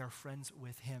 but they are friends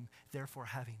with him, therefore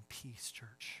having peace,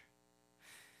 church.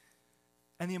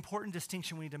 And the important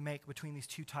distinction we need to make between these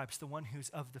two types, the one who's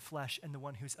of the flesh and the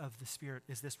one who's of the Spirit,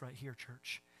 is this right here,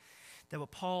 church. That what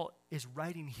Paul is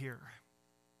writing here,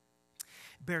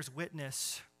 bears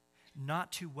witness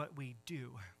not to what we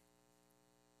do,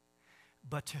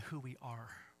 but to who we are.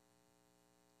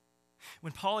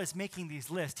 When Paul is making these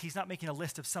lists, he's not making a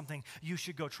list of something you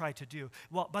should go try to do.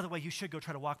 Well, by the way, you should go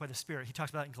try to walk by the Spirit. He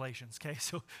talks about that in Galatians, okay?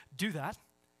 So do that.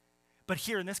 But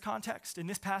here in this context, in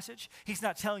this passage, he's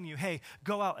not telling you, hey,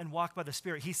 go out and walk by the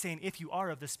Spirit. He's saying if you are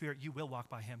of the Spirit, you will walk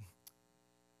by him.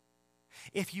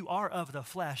 If you are of the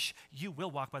flesh, you will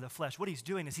walk by the flesh. What he's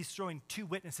doing is he's throwing two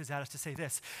witnesses at us to say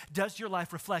this. Does your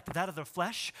life reflect that of the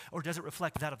flesh, or does it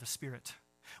reflect that of the Spirit?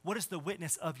 What is the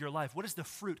witness of your life? What is the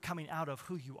fruit coming out of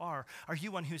who you are? Are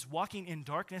you one who's walking in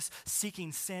darkness,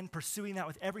 seeking sin, pursuing that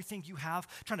with everything you have,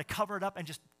 trying to cover it up and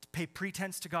just pay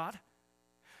pretense to God?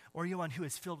 Or are you one who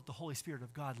is filled with the Holy Spirit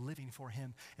of God, living for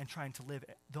him and trying to live,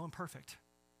 though imperfect?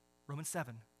 Romans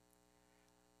 7.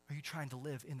 Are you trying to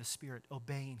live in the Spirit,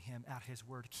 obeying him at his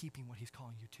word, keeping what he's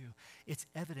calling you to? It's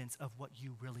evidence of what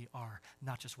you really are,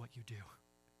 not just what you do.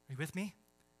 Are you with me?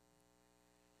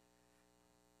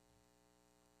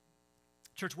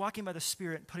 Church, walking by the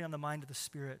Spirit, putting on the mind of the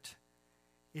Spirit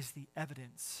is the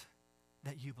evidence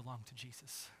that you belong to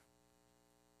Jesus,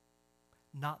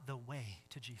 not the way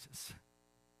to Jesus.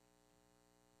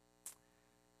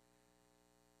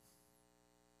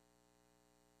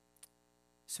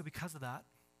 So because of that,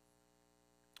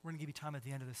 we're going to give you time at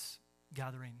the end of this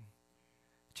gathering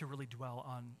to really dwell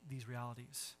on these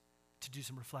realities, to do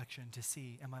some reflection, to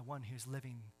see, am I one who's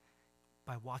living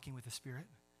by walking with the Spirit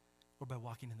or by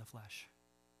walking in the flesh?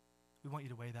 We want you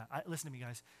to weigh that. Listen to me,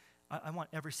 guys. I want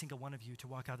every single one of you to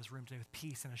walk out of this room today with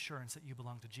peace and assurance that you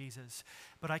belong to Jesus.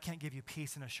 But I can't give you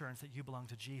peace and assurance that you belong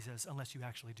to Jesus unless you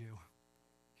actually do.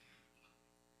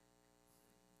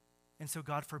 And so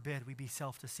God forbid we be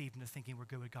self-deceived into thinking we're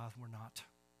good with God when we're not.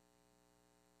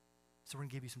 So we're going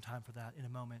to give you some time for that in a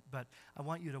moment. But I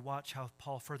want you to watch how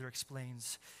Paul further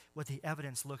explains what the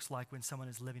evidence looks like when someone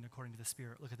is living according to the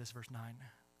Spirit. Look at this, verse 9.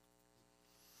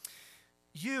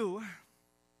 You,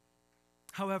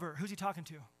 however, who's he talking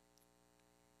to?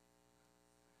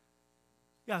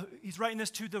 Yeah, he's writing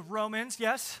this to the Romans,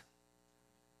 yes?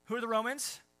 Who are the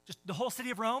Romans? Just the whole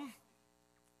city of Rome?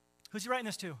 Who's he writing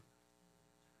this to?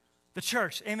 The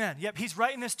church, amen. Yep, he's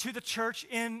writing this to the church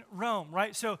in Rome,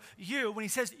 right? So you, when he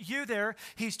says you there,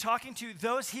 he's talking to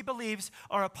those he believes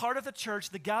are a part of the church,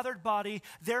 the gathered body,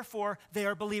 therefore they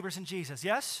are believers in Jesus,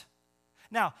 yes?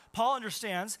 Now, Paul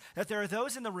understands that there are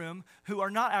those in the room who are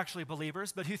not actually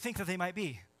believers, but who think that they might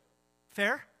be.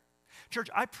 Fair? Church,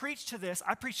 I preach to this,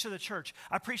 I preach to the church,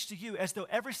 I preach to you as though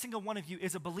every single one of you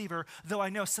is a believer, though I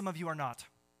know some of you are not.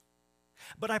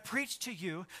 But I preach to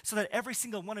you so that every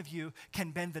single one of you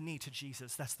can bend the knee to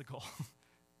Jesus. That's the goal.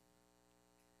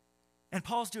 And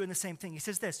Paul's doing the same thing. He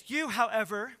says this, you,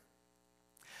 however,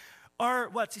 are,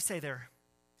 what's he say there?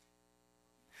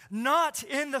 Not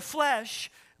in the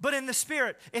flesh, but in the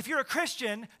Spirit. If you're a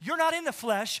Christian, you're not in the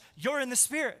flesh, you're in the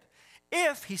Spirit.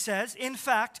 If, he says, in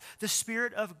fact, the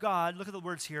Spirit of God, look at the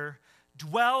words here,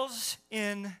 dwells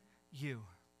in you.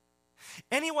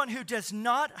 Anyone who does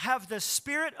not have the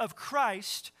Spirit of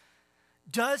Christ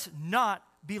does not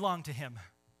belong to him.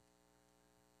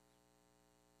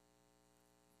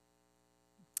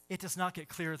 It does not get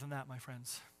clearer than that, my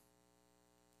friends.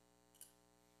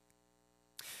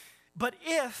 But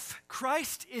if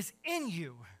Christ is in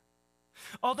you,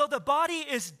 although the body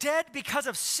is dead because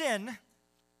of sin,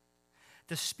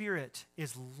 the Spirit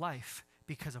is life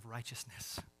because of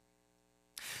righteousness.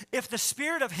 If the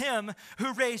Spirit of him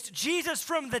who raised Jesus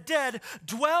from the dead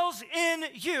dwells in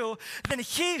you, then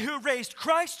he who raised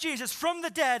Christ Jesus from the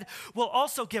dead will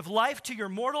also give life to your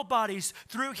mortal bodies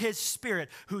through his Spirit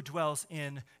who dwells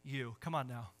in you. Come on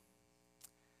now.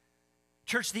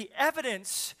 Church, the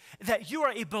evidence that you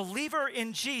are a believer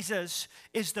in Jesus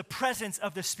is the presence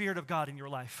of the Spirit of God in your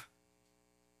life.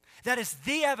 That is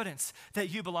the evidence that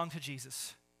you belong to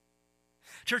Jesus.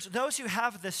 Church, those who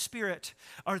have the Spirit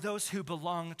are those who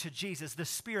belong to Jesus. The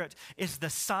Spirit is the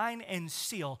sign and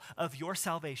seal of your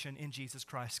salvation in Jesus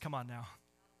Christ. Come on now.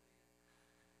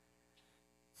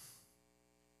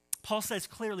 Paul says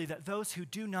clearly that those who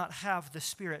do not have the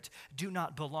Spirit do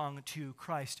not belong to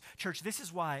Christ. Church, this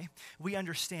is why we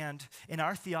understand in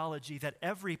our theology that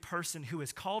every person who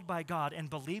is called by God and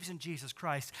believes in Jesus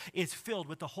Christ is filled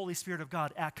with the Holy Spirit of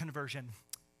God at conversion.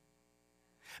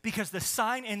 Because the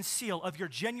sign and seal of your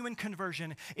genuine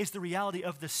conversion is the reality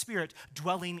of the Spirit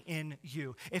dwelling in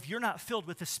you. If you're not filled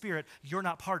with the Spirit, you're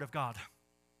not part of God.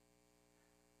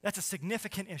 That's a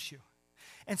significant issue.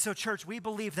 And so, church, we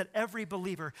believe that every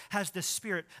believer has the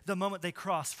Spirit the moment they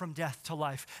cross from death to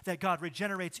life, that God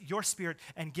regenerates your spirit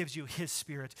and gives you his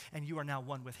Spirit, and you are now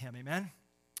one with him. Amen?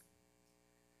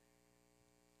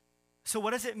 So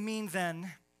what does it mean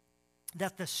then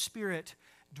that the Spirit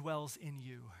dwells in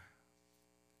you?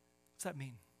 What's that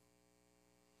mean?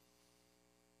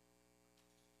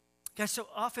 Guys, so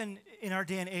often in our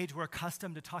day and age, we're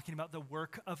accustomed to talking about the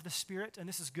work of the Spirit, and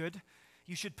this is good.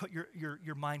 You should put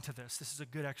your mind to this. This is a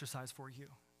good exercise for you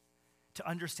to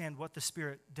understand what the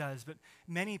Spirit does. But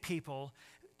many people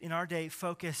in our day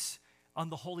focus on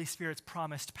the Holy Spirit's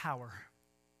promised power.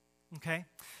 Okay?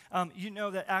 You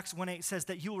know that Acts 1:8 says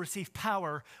that you will receive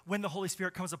power when the Holy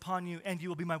Spirit comes upon you and you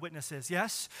will be my witnesses.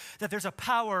 Yes? That there's a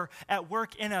power at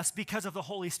work in us because of the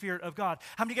Holy Spirit of God.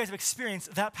 How many of you guys have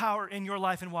experienced that power in your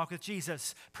life and walk with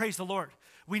Jesus? Praise the Lord.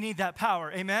 We need that power.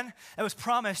 Amen? It was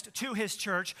promised to his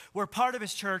church. We're part of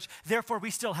his church. Therefore, we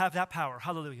still have that power.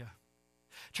 Hallelujah.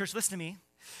 Church, listen to me.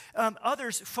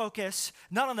 Others focus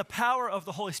not on the power of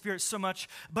the Holy Spirit so much,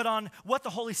 but on what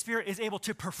the Holy Spirit is able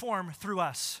to perform through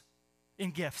us in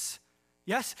gifts.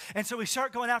 Yes? And so we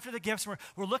start going after the gifts. We're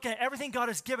looking at everything God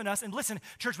has given us. And listen,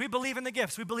 church, we believe in the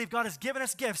gifts. We believe God has given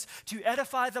us gifts to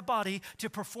edify the body,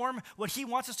 to perform what he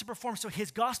wants us to perform so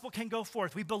his gospel can go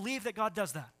forth. We believe that God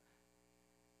does that.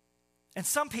 And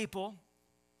some people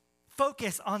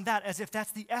focus on that as if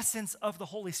that's the essence of the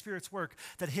Holy Spirit's work,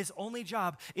 that his only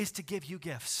job is to give you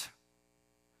gifts,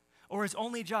 or his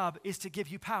only job is to give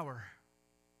you power.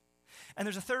 And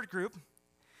there's a third group,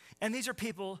 and these are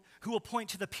people who will point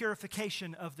to the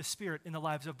purification of the Spirit in the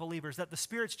lives of believers, that the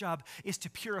Spirit's job is to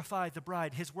purify the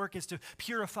bride. His work is to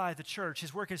purify the church.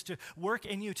 His work is to work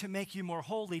in you to make you more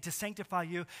holy, to sanctify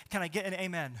you. Can I get an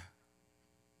amen?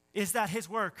 Is that his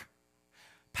work?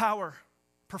 Power,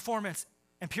 performance,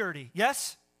 and purity.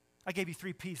 Yes? I gave you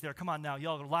 3 P's there. Come on now.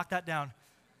 Y'all lock that down.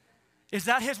 Is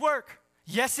that his work?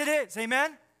 Yes, it is.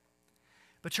 Amen?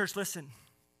 But church, listen.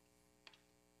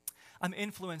 I'm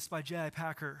influenced by J.I.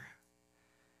 Packer,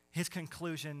 his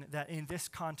conclusion that in this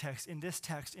context, in this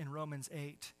text in Romans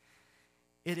 8,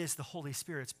 it is the Holy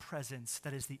Spirit's presence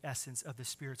that is the essence of the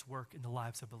Spirit's work in the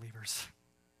lives of believers.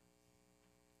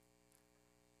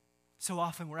 So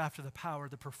often we're after the power,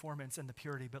 the performance, and the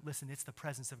purity, but listen, it's the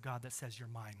presence of God that says you're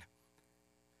mine.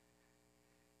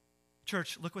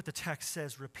 Church, look what the text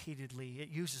says repeatedly. It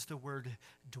uses the word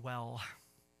dwell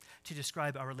to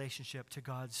describe our relationship to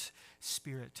God's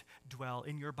Spirit. Dwell.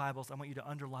 In your Bibles, I want you to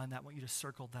underline that. I want you to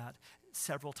circle that.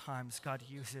 Several times God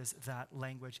uses that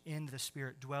language. In the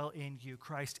Spirit, dwell in you,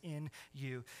 Christ in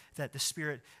you, that the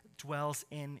Spirit dwells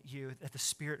in you, that the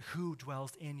Spirit who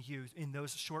dwells in you, in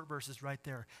those short verses right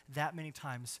there, that many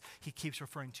times he keeps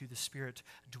referring to the Spirit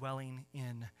dwelling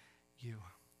in you.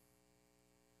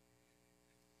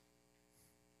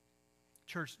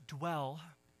 Church, dwelling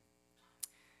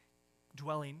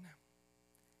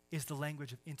is the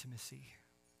language of intimacy.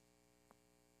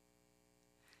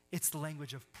 It's the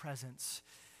language of presence.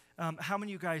 How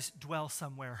many of you guys dwell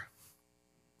somewhere?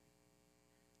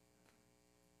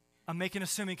 I'm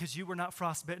assuming because you were not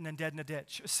frostbitten and dead in a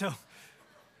ditch. So,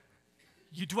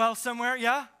 you dwell somewhere,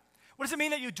 yeah? What does it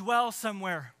mean that you dwell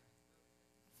somewhere?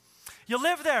 You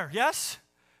live there, yes?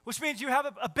 Which means you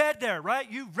have a bed there,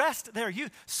 right? You rest there, you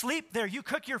sleep there, you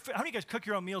cook how many of you guys cook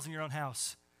your own meals in your own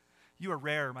house? You are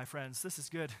rare, my friends. This is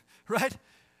good, right?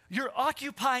 You're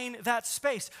occupying that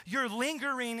space. You're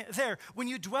lingering there. When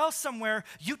you dwell somewhere,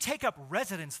 you take up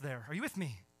residence there. Are you with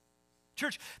me?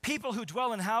 Church, people who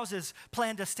dwell in houses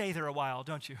plan to stay there a while,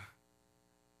 don't you?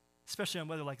 Especially on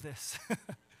weather like this.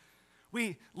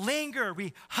 We linger,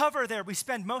 we hover there, we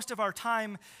spend most of our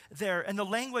time there. And the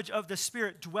language of the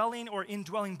Spirit dwelling or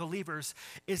indwelling believers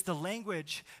is the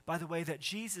language, by the way, that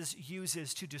Jesus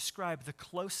uses to describe the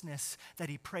closeness that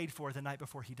he prayed for the night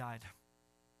before he died.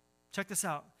 Check this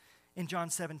out. In John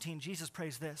 17, Jesus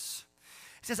prays this.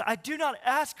 He says, I do not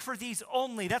ask for these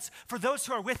only. That's for those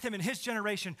who are with him in his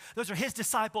generation. Those are his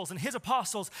disciples and his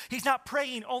apostles. He's not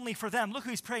praying only for them. Look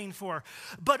who he's praying for.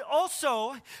 But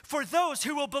also for those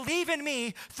who will believe in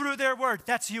me through their word.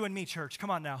 That's you and me, church.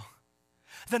 Come on now.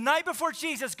 The night before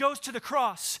Jesus goes to the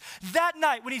cross, that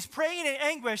night when he's praying in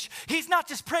anguish, he's not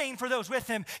just praying for those with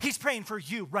him. He's praying for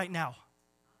you right now.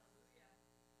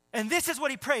 And this is what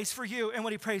he prays for you and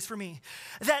what he prays for me.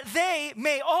 That they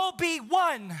may all be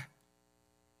one.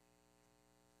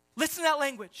 Listen to that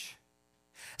language.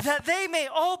 That they may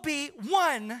all be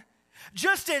one,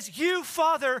 just as you,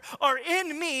 Father, are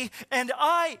in me and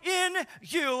I in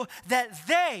you, that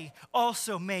they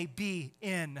also may be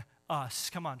in us.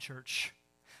 Come on, church.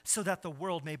 So that the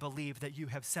world may believe that you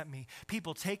have sent me.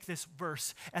 People take this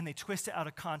verse and they twist it out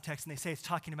of context and they say it's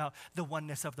talking about the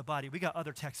oneness of the body. We got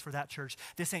other texts for that, church.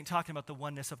 This ain't talking about the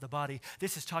oneness of the body.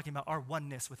 This is talking about our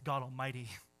oneness with God Almighty.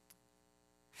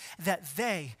 that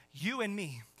they, you and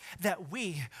me, that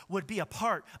we would be a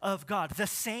part of God the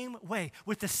same way,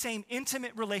 with the same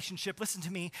intimate relationship, listen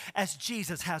to me, as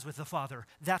Jesus has with the Father.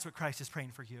 That's what Christ is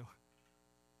praying for you.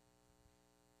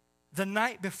 The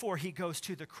night before he goes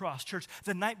to the cross, church,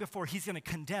 the night before he's going to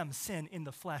condemn sin in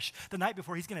the flesh, the night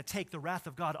before he's going to take the wrath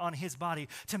of God on his body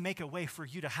to make a way for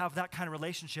you to have that kind of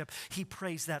relationship, he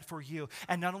prays that for you.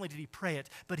 And not only did he pray it,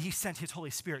 but he sent his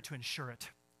Holy Spirit to ensure it.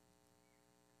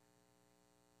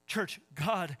 Church,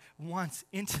 God wants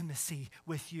intimacy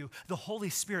with you. The Holy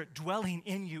Spirit dwelling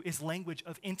in you is language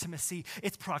of intimacy.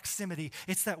 It's proximity.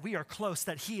 It's that we are close,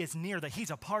 that he is near, that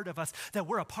he's a part of us, that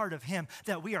we're a part of him,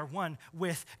 that we are one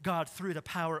with God through the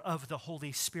power of the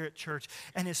Holy Spirit, church.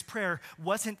 And his prayer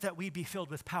wasn't that we'd be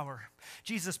filled with power.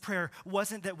 Jesus' prayer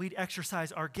wasn't that we'd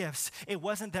exercise our gifts. It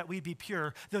wasn't that we'd be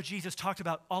pure, though Jesus talked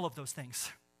about all of those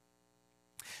things.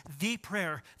 The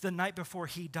prayer the night before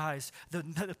he dies,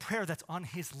 the prayer that's on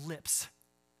his lips,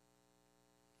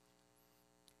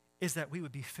 is that we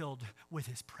would be filled with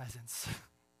his presence.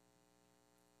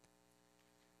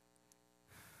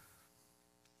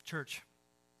 Church,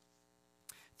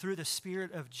 through the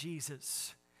Spirit of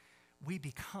Jesus, we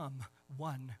become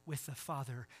one with the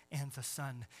Father and the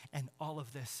Son. And all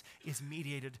of this is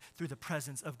mediated through the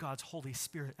presence of God's Holy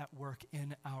Spirit at work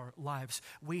in our lives.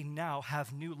 We now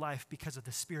have new life because of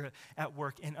the Spirit at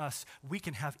work in us. We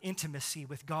can have intimacy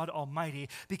with God Almighty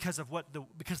because of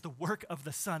the work of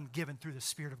the Son given through the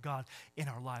Spirit of God in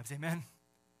our lives. Amen?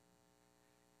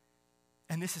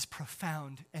 And this is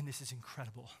profound and this is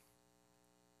incredible.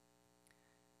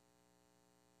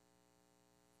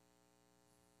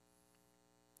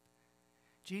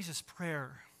 Jesus'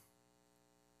 prayer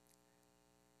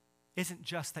isn't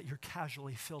just that you're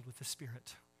casually filled with the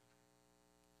Spirit.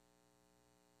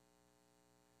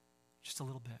 Just a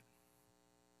little bit.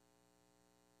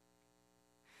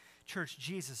 Church,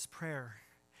 Jesus' prayer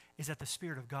is that the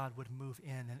Spirit of God would move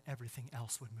in and everything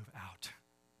else would move out.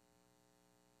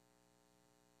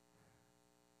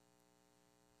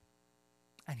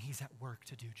 And he's at work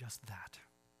to do just that.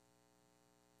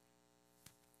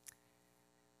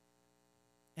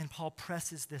 And Paul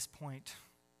presses this point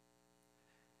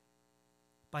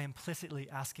by implicitly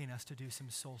asking us to do some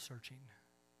soul searching.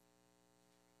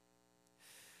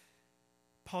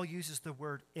 Paul uses the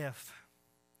word if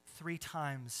 3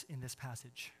 times in this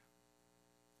passage,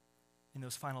 in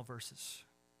those final verses.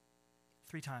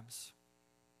 3 times.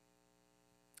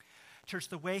 Church,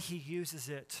 the way he uses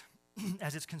it,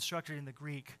 as it's constructed in the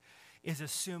Greek, is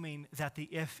assuming that the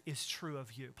if is true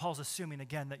of you. Paul's assuming,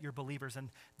 again, that you're believers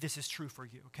and this is true for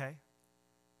you, okay?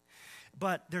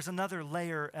 But there's another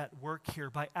layer at work here.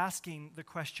 By asking the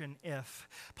question if,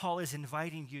 Paul is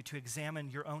inviting you to examine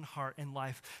your own heart and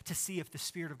life to see if the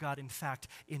Spirit of God, in fact,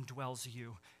 indwells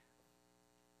you.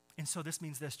 And so this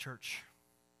means this, church.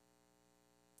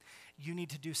 You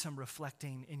need to do some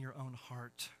reflecting in your own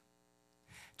heart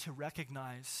to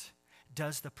recognize,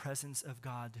 does the presence of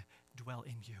God dwell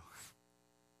in you?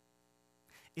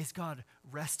 Is God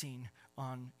resting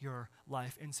on your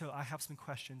life? And so I have some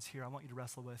questions here I want you to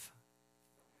wrestle with.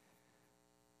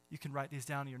 You can write these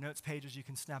down in your notes pages. You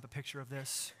can snap a picture of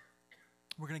this.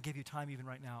 We're going to give you time even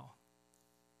right now.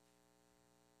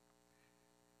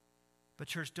 But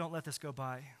church, don't let this go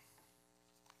by.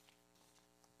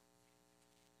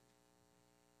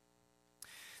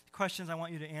 The questions I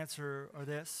want you to answer are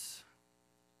this.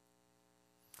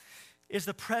 Is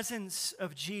the presence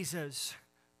of Jesus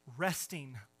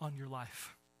resting on your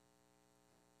life?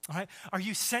 All right? Are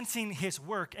you sensing his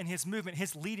work and his movement,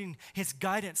 his leading, his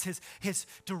guidance, his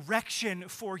direction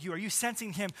for you? Are you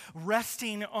sensing him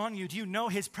resting on you? Do you know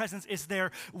his presence is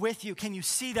there with you? Can you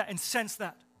see that and sense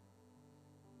that?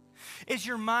 Is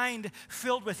your mind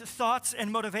filled with thoughts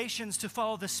and motivations to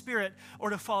follow the Spirit or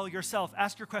to follow yourself?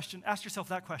 Ask yourself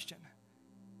that question.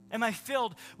 Am I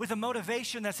filled with a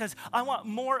motivation that says, I want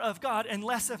more of God and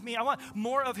less of me? I want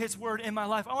more of his word in my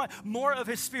life. I want more of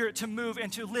his Spirit to move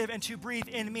and to live and to breathe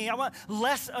in me. I want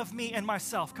less of me and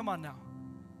myself. Come on now.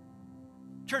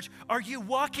 Church, are you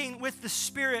walking with the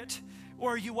Spirit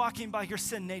or are you walking by your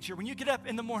sin nature? When you get up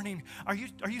in the morning, are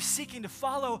you seeking to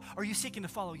follow or are you seeking to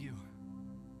follow you?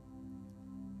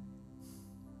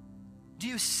 Do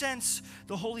you sense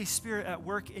the Holy Spirit at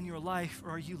work in your life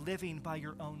or are you living by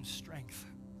your own strength?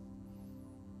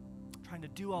 Trying to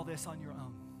do all this on your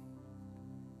own?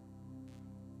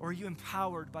 Or are you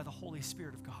empowered by the Holy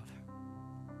Spirit of God?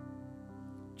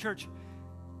 Church,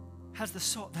 has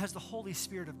the Holy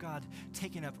Spirit of God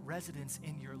taken up residence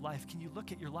in your life? Can you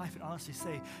look at your life and honestly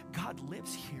say, God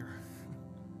lives here.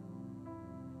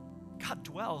 God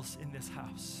dwells in this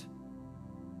house.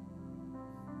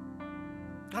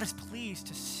 God is pleased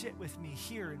to sit with me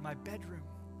here in my bedroom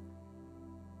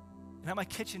and at my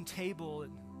kitchen table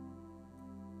and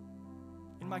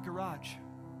in my garage.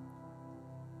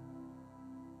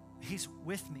 He's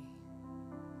with me.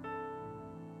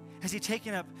 Has he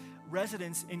taken up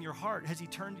residence in your heart? Has he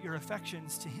turned your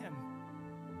affections to him?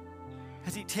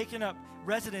 Has he taken up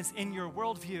residence in your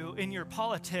worldview, in your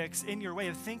politics, in your way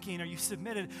of thinking? Are you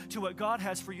submitted to what God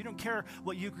has for you? You don't care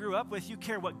what you grew up with. You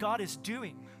care what God is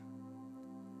doing.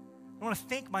 I want to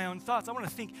think my own thoughts. I want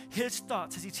to think his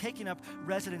thoughts. Has he taken up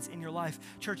residence in your life?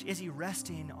 Church, is he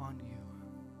resting on you?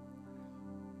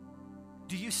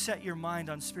 Do you set your mind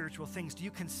on spiritual things? Do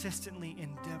you consistently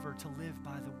endeavor to live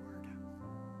by the word?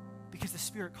 Because the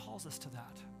Spirit calls us to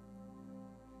that.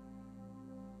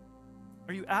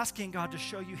 Are you asking God to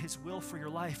show you his will for your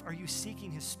life? Are you seeking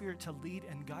his Spirit to lead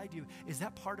and guide you? Is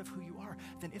that part of who you are?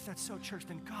 Then if that's so, church,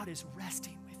 then God is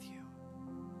resting with you.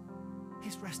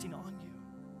 He's resting on you.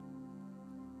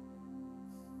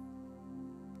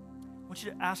 I want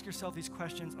you to ask yourself these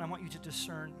questions, and I want you to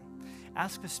discern.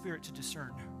 Ask the Spirit to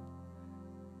discern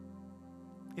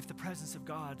if the presence of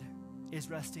God is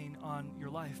resting on your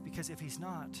life. Because if he's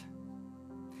not,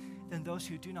 then those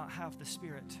who do not have the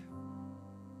Spirit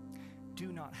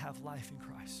do not have life in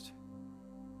Christ.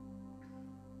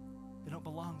 They don't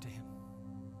belong to him.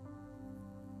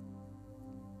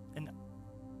 And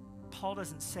Paul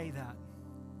doesn't say that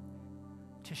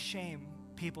to shame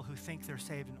people who think they're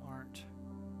saved and aren't.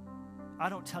 I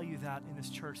don't tell you that in this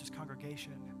church, this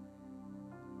congregation,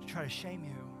 to try to shame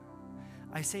you.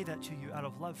 I say that to you out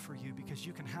of love for you because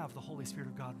you can have the Holy Spirit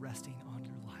of God resting on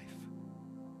your life.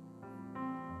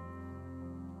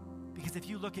 Because if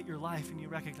you look at your life and you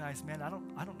recognize, man, I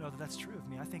don't know that that's true of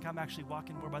me. I think I'm actually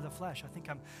walking more by the flesh. I think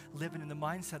I'm living in the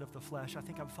mindset of the flesh. I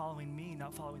think I'm following me,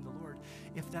 not following the Lord.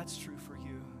 If that's true for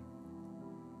you,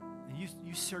 and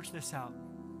you search this out,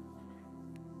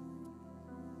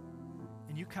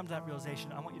 and you come to that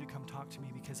realization, I want you to come talk to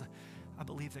me because I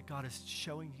believe that God is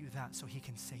showing you that so he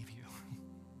can save you.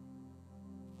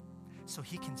 So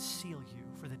he can seal you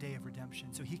for the day of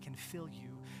redemption, so he can fill you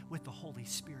with the Holy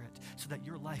Spirit so that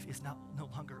your life is no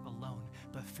longer alone,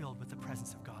 but filled with the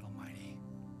presence of God Almighty.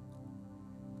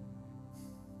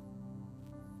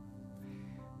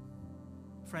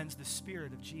 Friends, the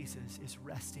Spirit of Jesus is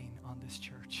resting on this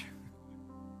church.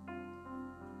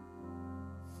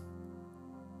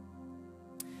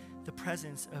 The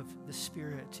presence of the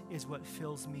Spirit is what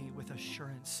fills me with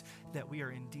assurance that we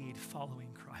are indeed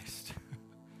following Christ.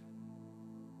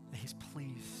 That he's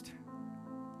pleased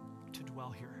to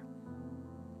dwell here.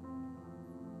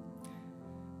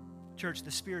 Church,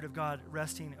 the Spirit of God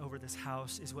resting over this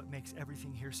house is what makes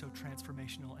everything here so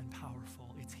transformational and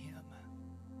powerful. It's him.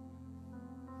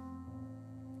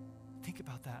 Think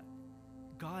about that.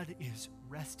 God is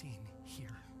resting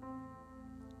here.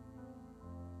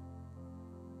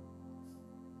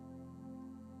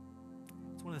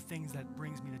 It's one of the things that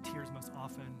brings me to tears most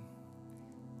often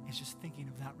is just thinking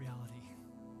of that reality.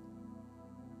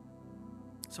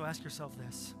 So ask yourself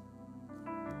this.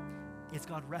 Is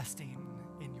God resting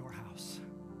in your house?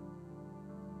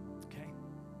 Okay?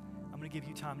 I'm going to give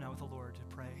you time now with the Lord to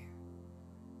pray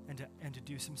and to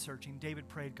do some searching. David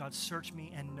prayed, God, search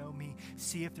me and know me.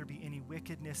 See if there be any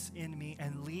wickedness in me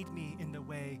and lead me in the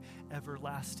way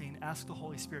everlasting. Ask the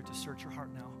Holy Spirit to search your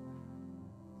heart now.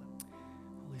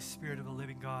 Holy Spirit of the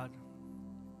living God,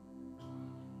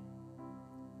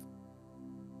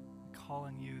 I call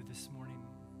on you this morning.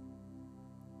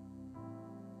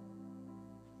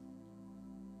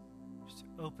 Just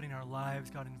opening our lives,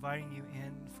 God, inviting you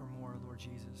in for more, Lord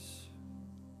Jesus.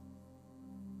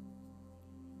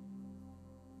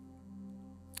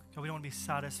 God, we don't want to be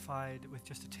satisfied with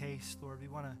just a taste, Lord. We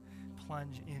want to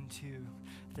plunge into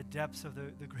the depths of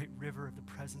the great river of the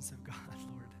presence of God,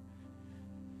 Lord.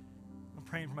 I'm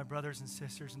praying for my brothers and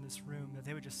sisters in this room that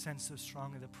they would just sense so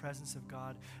strongly the presence of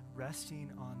God resting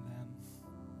on them.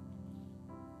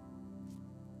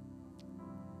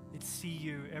 They'd see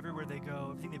you everywhere they go,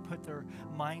 everything they put their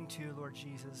mind to, Lord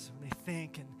Jesus. When they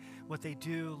think and what they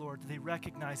do, Lord, they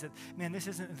recognize that, man, this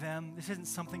isn't them. This isn't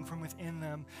something from within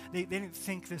them. They didn't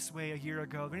think this way a year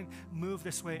ago. They didn't move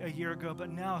this way a year ago,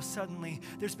 but now suddenly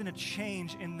there's been a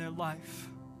change in their life.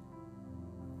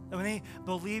 And when they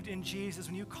believed in Jesus,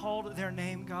 when you called their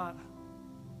name, God,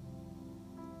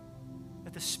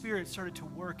 that the Spirit started to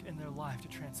work in their life to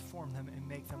transform them and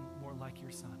make them more like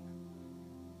your Son.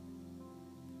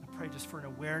 I pray just for an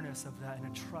awareness of that and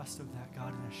a trust of that,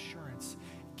 God, and assurance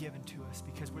given to us,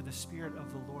 because where the Spirit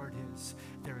of the Lord is,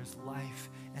 there is life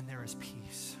and there is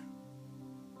peace.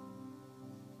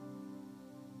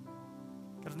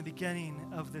 God, in the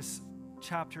beginning of this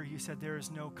chapter, you said there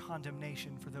is no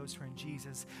condemnation for those who are in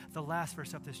Jesus. The last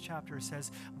verse of this chapter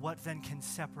says, what then can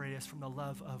separate us from the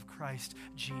love of Christ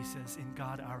Jesus in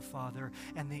God our Father?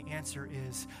 And the answer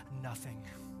is nothing.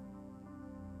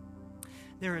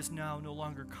 There is now no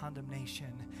longer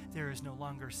condemnation. There is no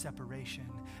longer separation,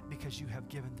 because you have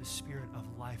given the Spirit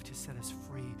of life to set us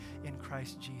free in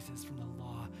Christ Jesus from the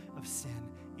law of sin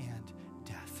and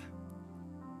death.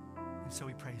 And so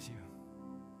we praise you.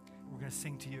 We're going to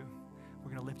sing to you.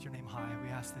 We're going to lift your name high. We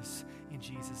ask this in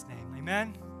Jesus' name.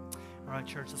 Amen. All right,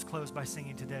 church, let's close by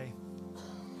singing today.